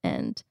it.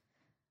 And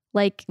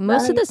like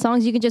most of the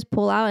songs you can just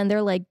pull out and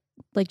they're like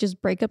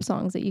just breakup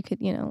songs that you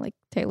could, like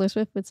Taylor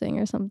Swift would sing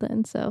or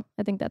something. So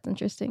I think that's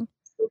interesting.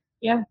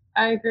 Yeah,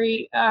 I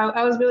agree.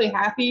 I was really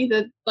happy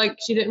that like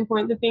she didn't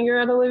point the finger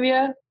at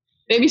Olivia.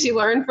 Maybe she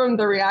learned from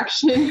the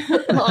reaction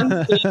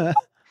on stage.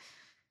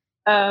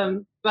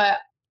 But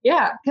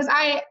yeah, because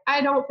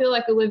I don't feel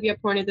like Olivia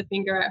pointed the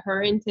finger at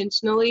her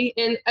intentionally.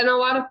 And a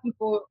lot of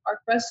people are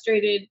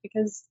frustrated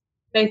because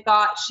they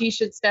thought she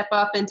should step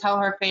up and tell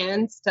her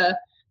fans to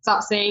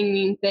stop saying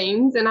mean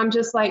things. And I'm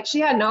just like,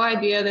 she had no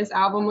idea this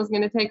album was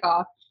going to take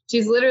off.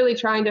 She's literally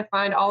trying to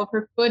find all of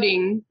her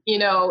footing,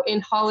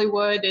 in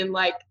Hollywood and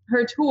like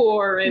her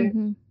tour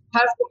and High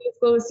School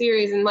Musical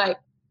series. And like,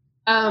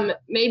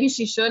 maybe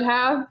she should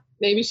have,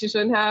 maybe she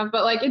shouldn't have,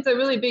 but like, it's a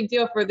really big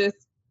deal for this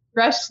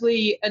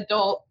freshly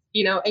adult,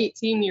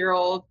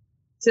 18-year-old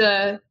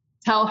to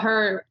tell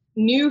her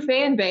new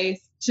fan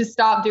base to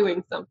stop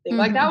doing something.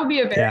 Like that would be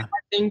a very hard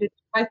thing to do,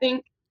 I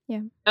think.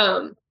 Yeah.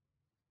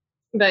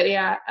 But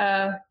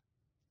yeah,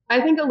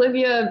 I think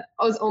Olivia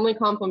was only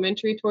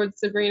complimentary towards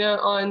Sabrina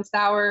on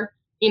Sour.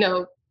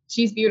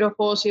 She's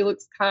beautiful. She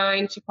looks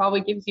kind. She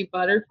probably gives you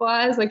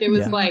butterflies. Like it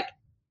was like,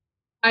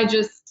 I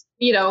just,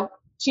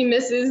 she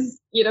misses,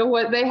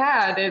 what they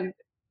had. And,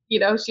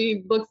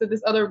 she looks at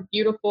this other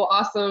beautiful,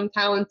 awesome,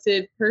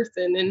 talented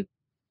person. And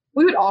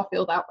we would all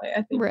feel that way,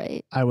 I think.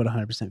 Right. I would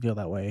 100% feel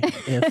that way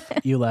if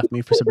you left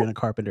me for Sabrina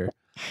Carpenter.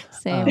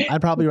 Same. I'd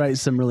probably write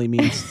some really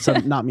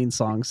not mean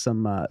songs.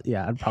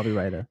 I'd probably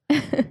write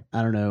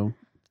I don't know,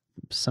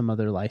 some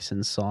other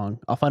licensed song.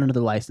 I'll find another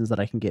license that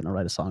I can get and I'll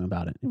write a song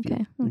about it.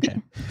 Okay.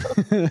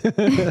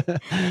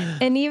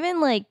 And even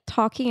like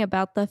talking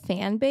about the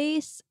fan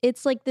base,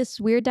 it's like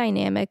this weird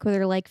dynamic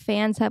where like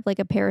fans have like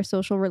a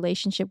parasocial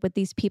relationship with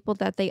these people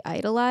that they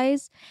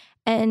idolize.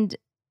 And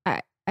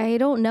I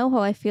don't know how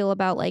I feel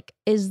about like,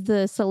 is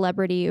the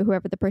celebrity or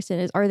whoever the person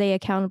is, are they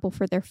accountable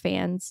for their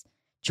fans'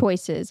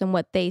 choices and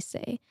what they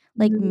say?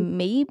 Like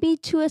maybe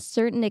to a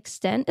certain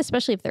extent,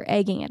 especially if they're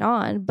egging it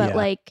on. But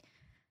like,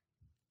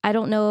 I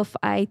don't know if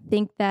I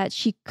think that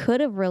she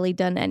could have really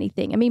done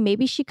anything. I mean,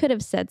 maybe she could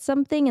have said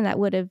something and that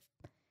would have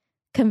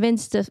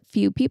convinced a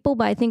few people.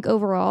 But I think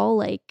overall,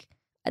 like,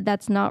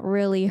 that's not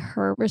really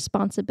her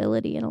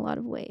responsibility in a lot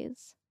of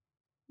ways.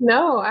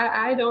 No,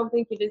 I don't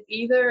think it is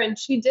either. And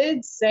she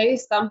did say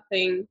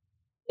something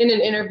in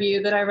an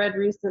interview that I read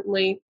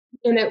recently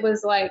and it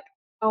was like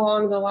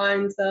along the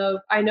lines of,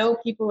 I know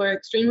people are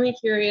extremely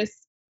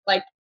curious,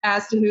 like,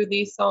 as to who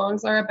these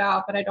songs are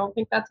about, but I don't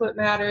think that's what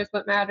matters.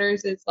 What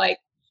matters is like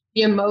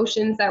the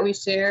emotions that we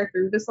share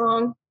through the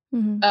song.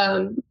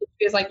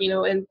 Because like,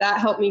 and that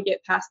helped me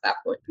get past that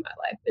point in my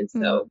life. And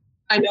so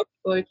I know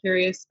people are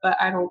curious, but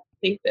I don't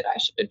think that I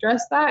should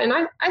address that. And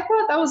I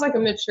thought that was like a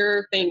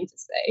mature thing to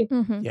say.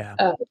 Yeah.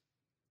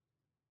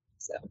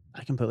 So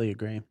I completely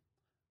agree.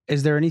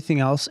 Is there anything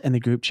else in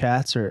the group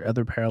chats or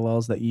other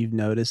parallels that you've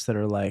noticed that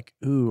are like,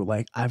 ooh,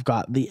 like I've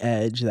got the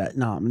edge that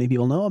not many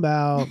people know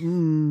about?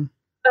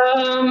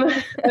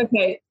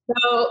 Okay,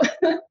 so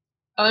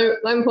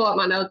let me pull up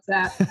my notes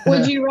app.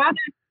 Would you rather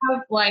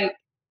have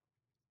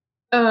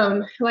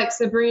like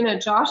Sabrina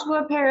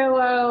Joshua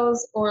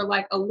parallels, or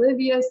like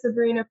Olivia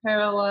Sabrina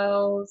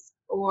parallels,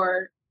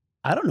 or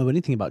I don't know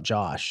anything about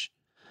Josh.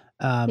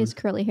 His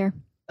curly hair.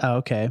 Oh,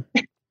 okay.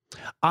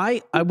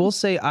 I will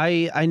say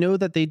I know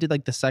that they did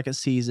like the second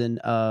season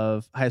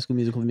of High School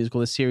Musical, the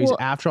musical, the series, Well,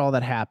 after all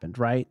that happened,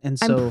 right? And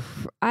so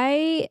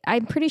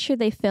I'm pretty sure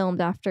they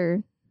filmed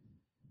after.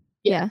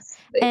 yes,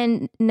 Yeah.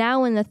 And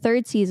now in the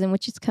third season,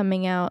 which is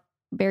coming out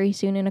very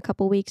soon in a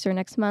couple weeks or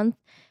next month,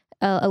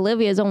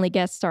 Olivia is only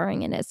guest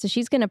starring in it. So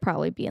she's going to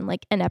probably be in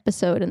like an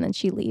episode and then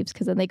she leaves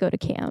because then they go to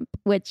camp,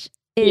 which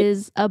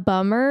is a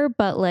bummer.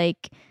 But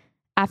like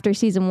after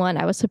season 1,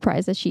 I was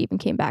surprised that she even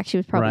came back. She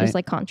was probably just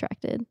like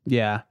contracted.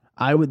 Yeah.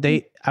 I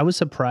was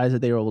surprised that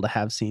they were able to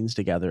have scenes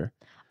together.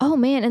 Oh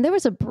man, and there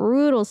was a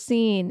brutal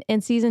scene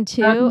in season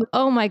 2.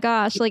 Oh my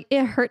gosh, like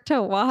it hurt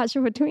to watch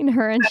between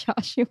her and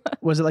Joshua.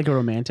 Was it like a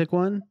romantic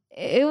one?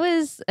 It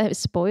was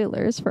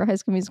spoilers for High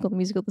School Musical, the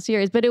musical, the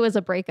series, but it was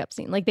a breakup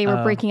scene. Like they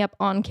were breaking up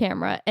on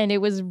camera, and it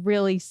was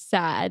really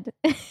sad.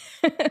 It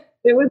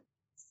was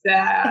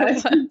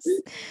sad.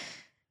 It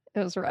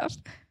was rough.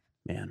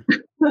 Man,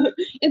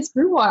 it's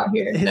brutal out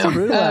here. It's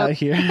brutal out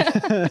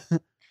here.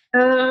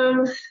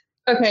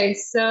 Okay,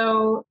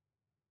 so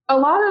a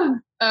lot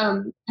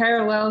of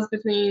parallels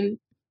between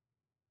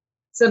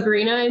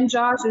Sabrina and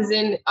Josh is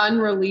in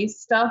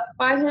unreleased stuff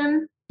by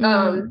him.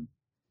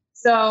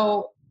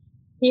 So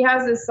he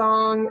has a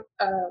song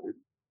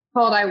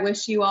called I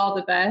Wish You All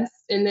the Best.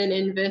 And then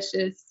in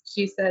Vicious,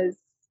 she says,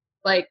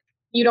 like,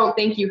 you don't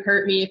think you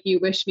hurt me if you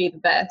wish me the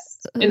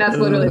best. And that's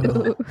literally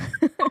the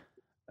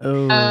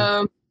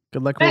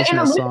good luck releasing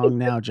that song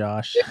now,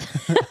 Josh.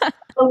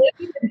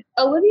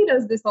 Olivia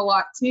does this a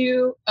lot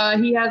too.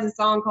 He has a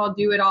song called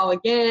Do It All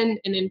Again,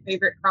 and in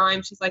Favorite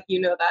Crime, she's like,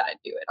 you know that I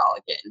do it all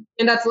again.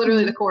 And that's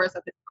literally the chorus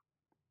of it.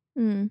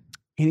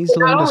 He needs to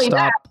learn to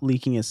stop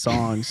leaking his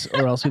songs,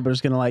 or else people are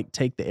just going to like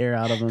take the air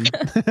out of him.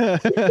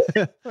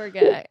 Poor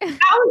guy.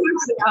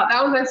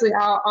 That was actually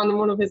out on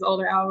one of his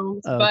older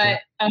albums. Oh, okay.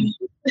 But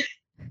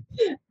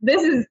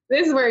this is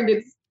where it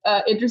gets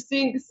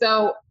interesting.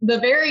 So the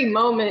very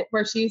moment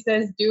where she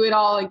says do it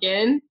all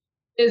again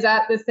is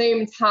at the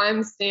same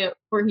timestamp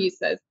where he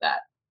says that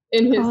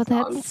in his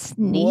song. That's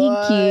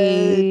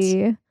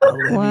sneaky.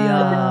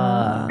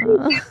 Wow.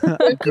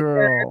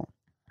 Girl.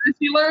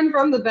 She learned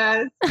from the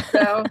best.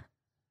 So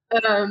I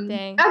think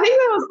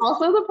that was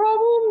also the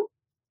problem.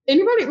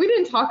 We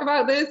didn't talk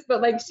about this,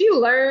 but like she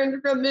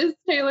learned from Miss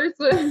Taylor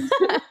Swift. And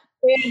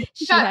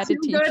she got too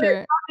good at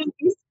finding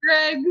Easter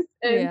eggs.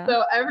 And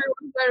so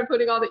everyone started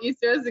putting all the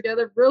Easter eggs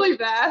together really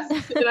fast.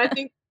 And I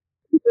think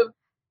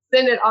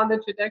send it on the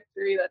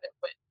trajectory that it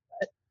went.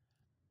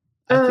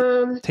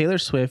 Taylor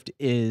Swift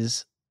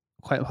is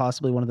quite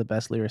possibly one of the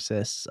best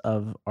lyricists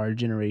of our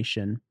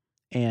generation,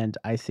 and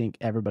I think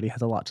everybody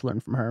has a lot to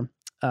learn from her.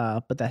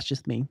 But that's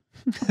just me.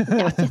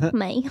 That's just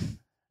me.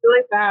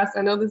 Really fast.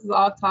 I know this is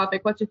off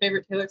topic. What's your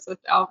favorite Taylor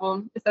Swift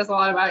album? It says a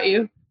lot about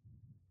you.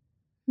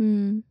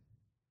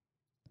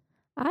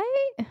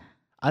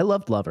 I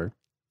loved Lover.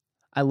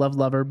 I love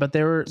Lover, but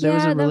there was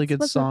a really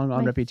good song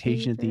on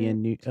Reputation favorite.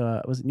 At the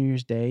end. Was it New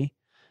Year's Day?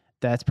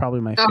 That's probably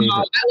my favorite.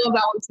 I love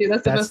that one too.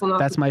 That's the best one.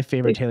 That's my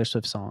favorite Taylor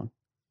Swift song.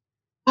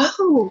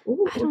 Oh,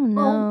 I don't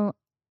know.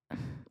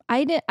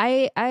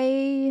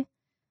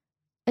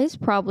 It's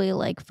probably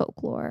like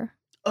Folklore.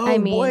 Oh,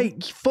 boy,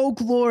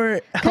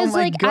 Folklore. Because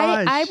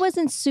gosh. I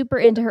wasn't super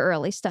into her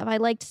early stuff. I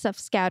liked stuff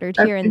scattered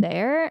here and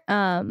there.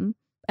 And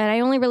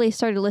I only really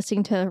started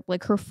listening to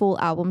like her full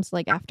albums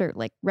like after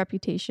like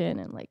Reputation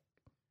and like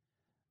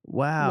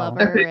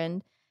Lover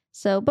and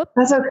so. But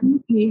that's so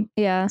creepy.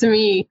 Yeah, to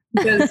me,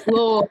 because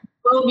little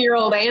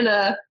 12-year-old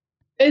Anna.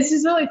 It's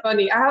just really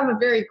funny. I have a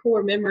very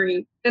core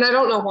memory, and I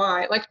don't know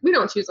why. Like, we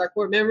don't choose our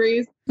core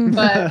memories,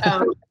 but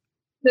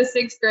the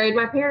 6th grade,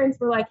 my parents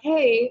were like,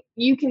 hey,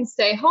 you can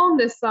stay home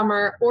this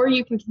summer, or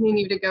you can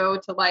continue to go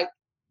to, like,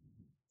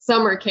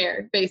 summer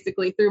care,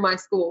 basically, through my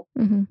school.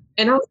 And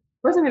I was like,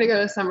 of course I'm going to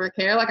go to summer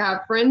care. Like, I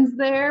have friends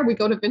there. We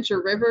go to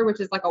Venture River,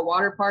 which is, like, a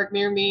water park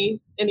near me.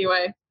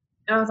 Anyway,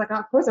 and I was like, oh,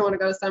 of course I want to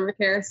go to summer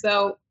care.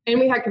 So, and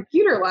we had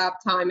computer lab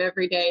time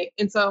every day.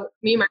 And so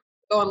me and my friends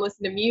would go and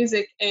listen to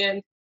music,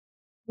 and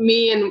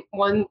me and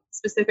one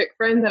specific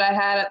friend that I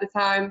had at the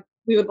time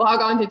we would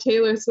log on to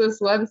Taylor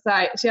Swift's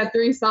website. She had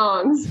 3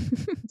 songs: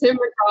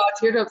 Timber Crawl,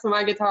 Teardrops on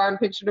My Guitar, and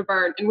Picture to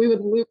Burn, and we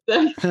would loop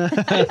them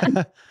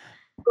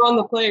on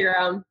the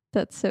playground.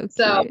 That's so cute.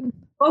 So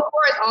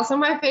Folklore is also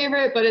my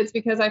favorite, but it's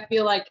because I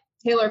feel like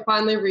Taylor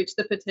finally reached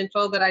the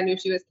potential that I knew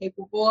she was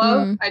capable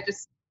of.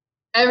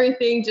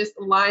 Everything just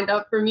lined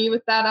up for me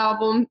with that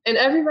album. And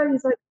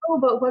everybody's like, oh,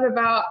 but what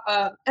about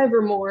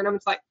Evermore? And I'm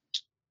just like,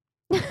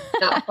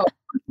 no.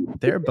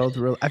 They're both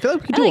real. I feel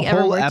like we could do a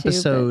whole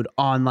episode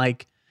on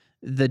like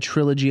the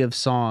trilogy of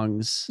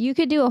songs. You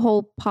could do a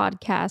whole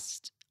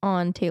podcast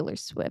on Taylor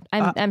Swift.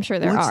 I'm sure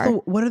there are.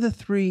 What are the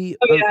 3?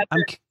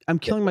 I'm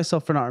killing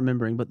myself for not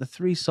remembering, but the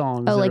 3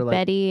 songs. Oh, like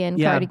Betty and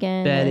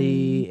Cardigan.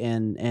 Betty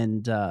and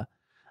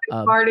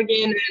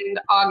Cardigan and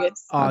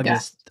August.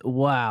 August. Okay.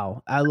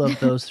 Wow. I love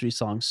those 3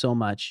 songs so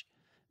much.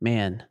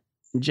 Man,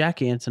 Jack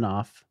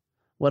Antonoff.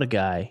 What a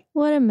guy.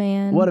 What a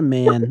man. What a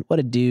man. What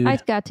a dude. I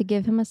got to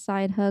give him a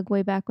side hug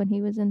way back when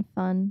he was in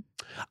Fun.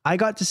 I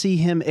got to see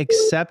him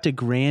accept a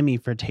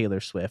Grammy for Taylor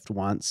Swift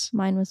once.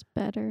 Mine was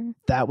better.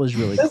 That was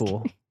really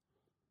cool.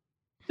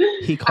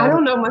 I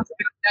don't know much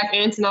about Jack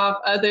Antonoff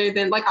other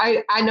than like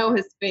I know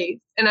his face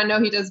and I know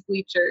he does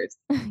Bleachers.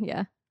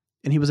 Yeah.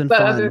 And he was in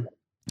Fun.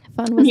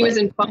 Fun was he was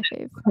in Fun.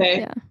 Okay.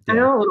 Yeah. I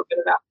know a little bit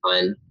about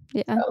Fun.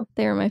 Yeah. So.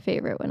 They were my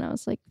favorite when I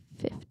was like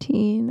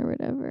 15 or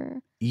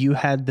whatever. You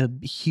had the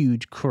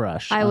huge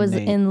crush. I was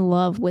Nate. In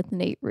love with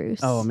Nate Roos.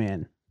 Oh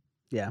man.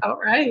 Yeah. All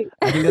right.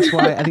 I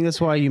think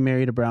that's why you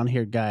married a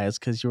brown-haired guy, is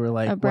because you were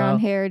like a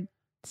brown-haired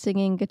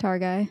singing guitar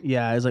guy.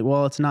 Yeah, I was like,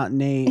 well, it's not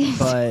Nate,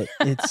 but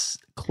it's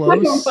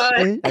close.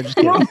 I'm just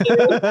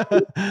kidding.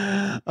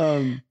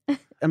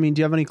 I mean,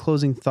 do you have any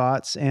closing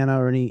thoughts, Anna,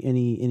 or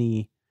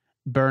any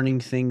burning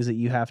things that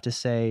you have to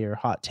say or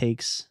hot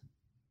takes?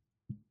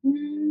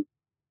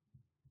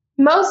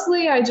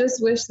 Mostly, I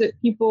just wish that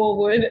people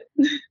would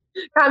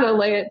kind of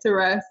lay it to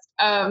rest.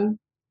 I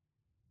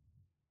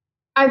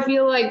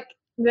feel like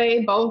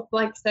they both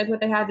like said what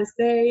they had to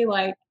say,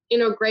 like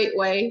in a great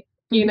way,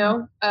 you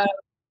know.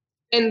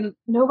 And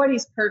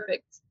nobody's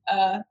perfect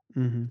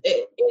in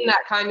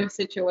that kind of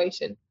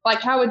situation.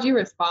 Like, how would you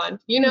respond?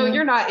 You know,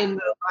 you're not in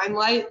the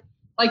limelight.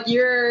 Like,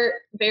 your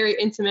very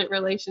intimate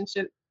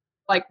relationship,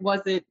 like,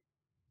 wasn't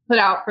put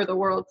out for the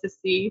world to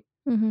see.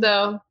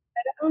 So,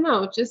 I don't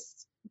know,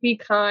 just be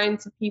kind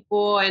to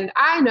people. And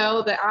I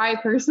know that I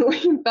personally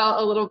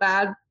felt a little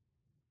bad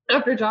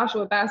after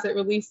Joshua Bassett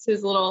released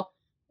his little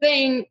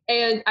thing.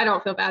 And I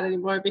don't feel bad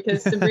anymore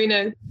because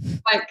Sabrina,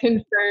 like,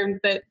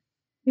 confirmed that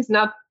he's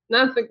not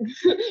the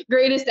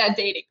greatest at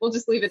dating. We'll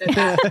just leave it at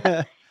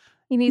that.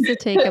 He needs to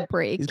take a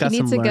break. He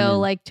needs to go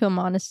like to a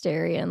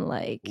monastery and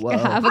like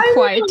have a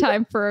quiet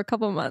time for a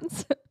couple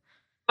months.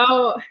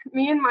 Oh,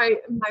 me and my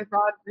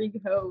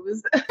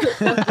Rodriguez,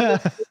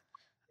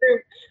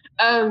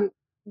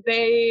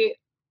 they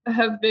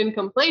have been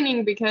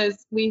complaining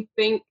because we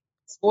think,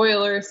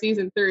 spoiler,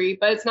 season 3,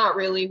 but it's not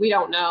really. We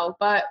don't know,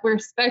 but we're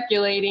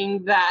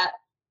speculating that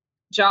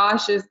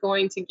Josh is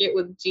going to get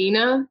with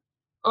Gina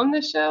on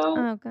the show.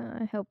 Oh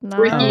God, I hope not.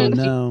 Oh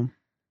no.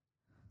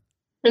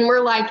 And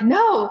we're like,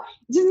 no,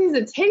 he just needs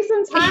to take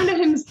some time to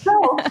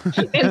himself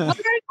and learn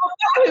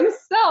about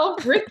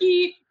himself.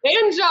 Ricky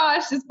and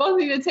Josh just both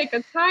need to take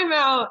a time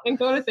out and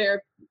go to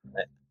therapy.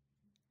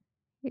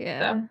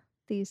 Yeah, so,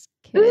 these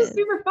kids. This is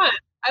super fun.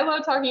 I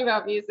love talking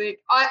about music.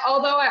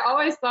 Although I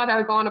always thought I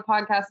would go on a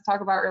podcast to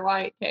talk about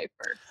Relient K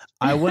first.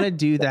 I want to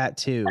do that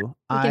too.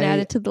 We can add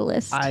it to the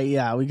list. We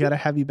got to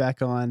have you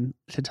back on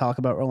to talk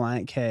about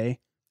Relient K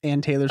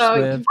and Taylor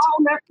Swift. I'll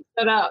never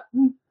shut up.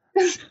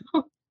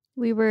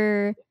 We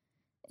were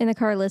in the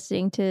car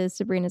listening to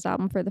Sabrina's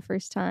album for the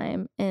first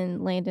time,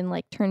 and Landon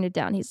like turned it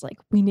down. He's like,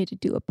 we need to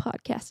do a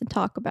podcast and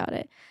talk about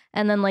it.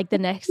 And then like the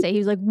next day he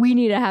was like, we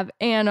need to have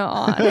Anna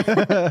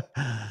on.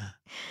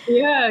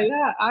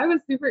 Yeah. I was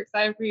super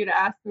excited for you to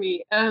ask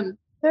me.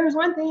 There was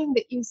one thing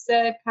that you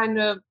said kind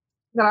of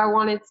that I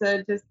wanted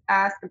to just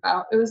ask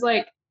about. It was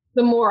like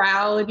the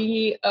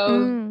morality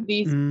of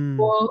these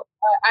people.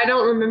 I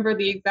don't remember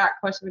the exact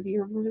question, but do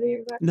you remember the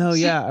exact question? No,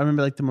 yeah. I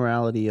remember like the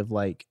morality of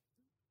like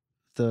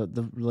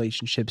the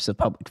relationships of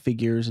public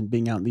figures and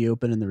being out in the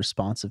open and the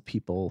response of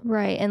people.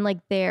 Right. And like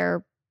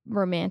their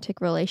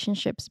romantic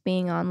relationships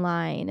being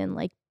online and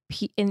like,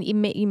 and you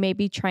may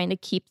be trying to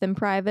keep them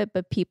private,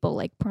 but people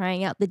like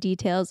prying out the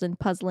details and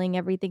puzzling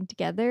everything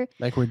together.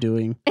 Like we're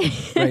doing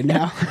right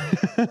now.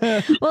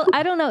 Well,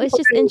 I don't know. It's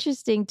just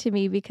interesting to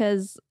me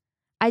because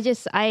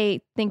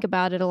I think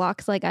about it a lot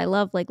because like I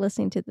love like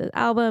listening to the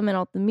album and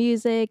all the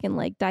music and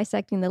like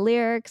dissecting the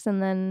lyrics,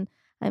 and then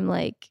I'm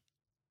like,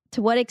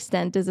 to what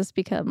extent does this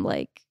become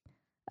like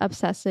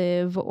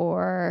obsessive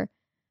or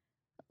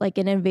like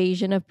an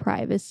invasion of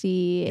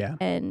privacy? Yeah.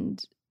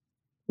 And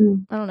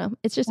I don't know.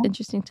 It's just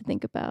interesting to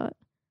think about.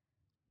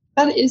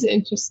 That is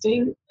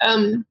interesting.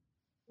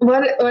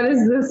 What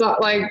is this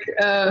like?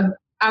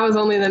 I was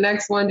only the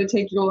next one to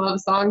take your love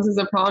songs as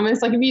a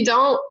promise. Like if you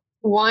don't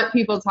want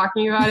people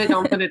talking about it,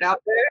 don't put it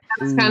out there.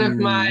 That's kind of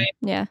my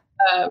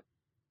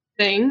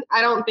thing.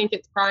 I don't think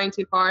it's prying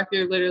too far if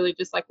you're literally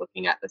just like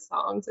looking at the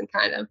songs and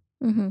kind of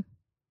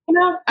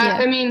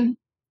I mean,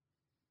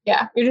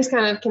 yeah, you're just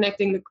kind of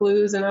connecting the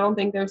clues, and I don't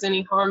think there's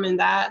any harm in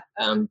that,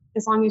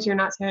 as long as you're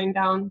not tearing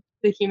down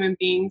the human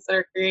beings that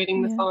are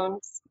creating the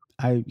songs.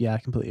 I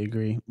completely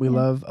agree. We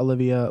love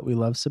Olivia, we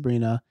love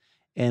Sabrina,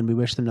 and we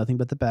wish them nothing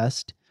but the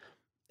best.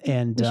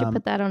 And we should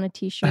put that on a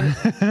t-shirt.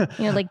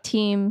 Like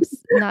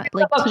teams, not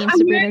like Team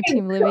Sabrina,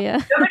 Team Olivia.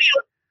 Nobody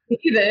else can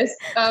see this,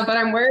 but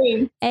I'm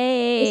wearing.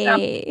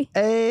 Hey,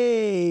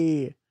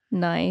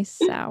 nice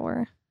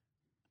sour.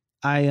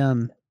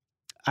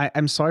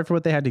 I'm sorry for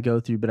what they had to go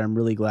through, but I'm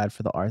really glad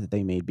for the art that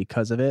they made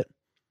because of it.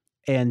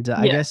 And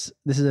I guess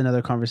this is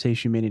another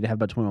conversation we may need to have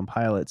about 21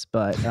 Pilots.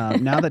 But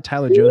now that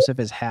Tyler Joseph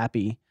is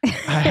happy,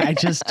 I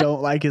just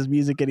don't like his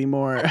music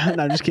anymore.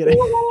 No, I'm just kidding.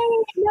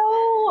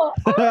 No.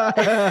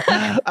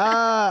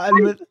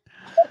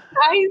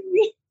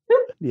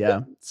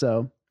 Yeah.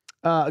 So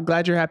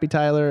glad you're happy,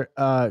 Tyler.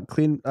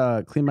 Clean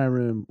my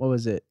room. What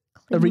was it?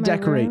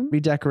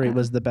 Redecorate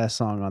was the best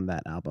song on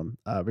that album.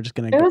 We're just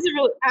gonna. It was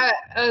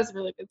a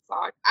really good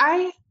song.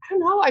 I don't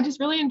know. I just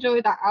really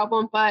enjoyed that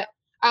album, but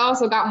I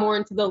also got more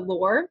into the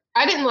lore.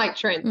 I didn't like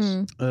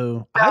Trench.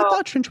 Oh, I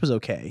thought Trench was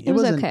okay. It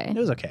was okay. It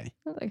was okay.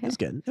 It was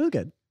good. It was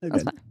good. It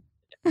was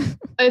good.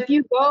 If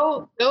you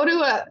go to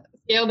a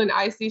Scaled and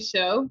Icy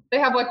show, they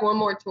have like one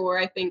more tour,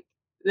 I think,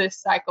 this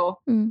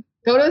cycle.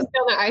 Go to a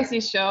Scaled and Icy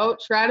show.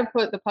 Try to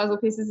put the puzzle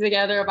pieces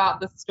together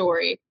about the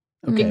story.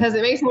 Okay. Because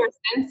it makes more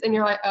sense, and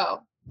you're like,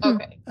 oh,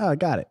 okay. Oh, I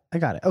got it.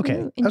 Okay.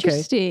 Ooh,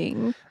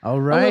 interesting. Okay.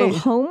 All right. A little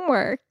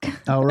homework.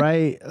 All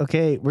right.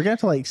 Okay. We're going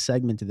to have to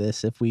segment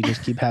this if we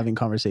just keep having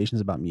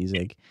conversations about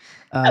music.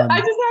 I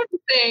just have to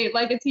say,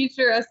 like a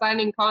teacher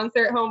assigning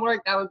concert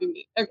homework, that would be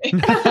me. Okay.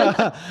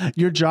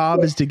 Your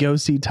job is to go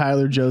see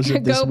Tyler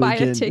Joseph this weekend. Go buy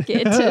a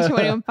ticket to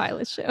 21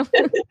 Pilots show.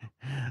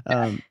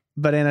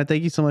 But Anna,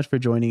 thank you so much for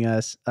joining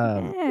us.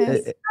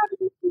 Yes.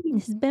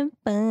 This has been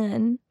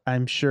fun.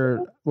 I'm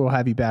sure we'll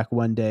have you back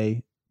one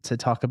day to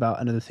talk about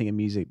another thing in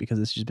music because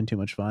it's just been too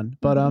much fun.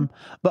 But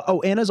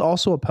Anna's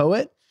also a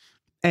poet,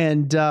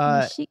 and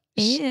she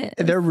is.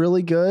 They're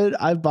really good.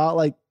 I've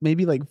bought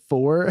maybe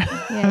four.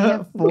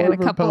 Yeah, four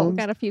got poems.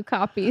 Got a few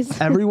copies.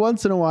 Every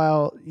once in a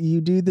while, you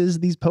do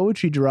these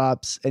poetry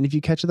drops, and if you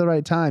catch it the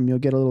right time, you'll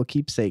get a little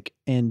keepsake.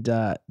 And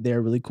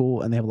they're really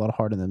cool, and they have a lot of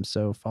heart in them.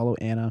 So follow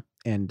Anna,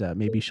 and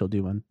maybe she'll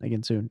do one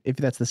again soon if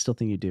that's the still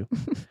thing you do.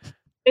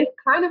 It's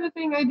kind of a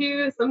thing I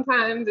do.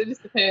 Sometimes it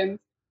just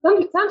depends.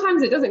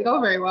 Sometimes it doesn't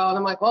go very well, and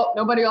I'm like, well,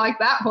 nobody liked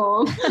that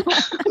poem.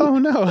 Oh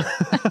no.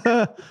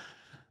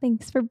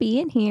 Thanks for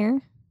being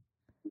here.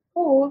 Of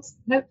course.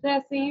 Hope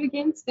to see you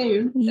again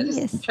soon. Yes.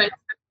 Just try to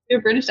do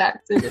a British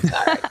accent. It's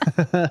all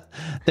right.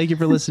 Thank you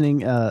for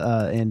listening,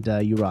 and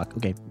you rock.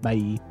 Okay,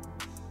 bye.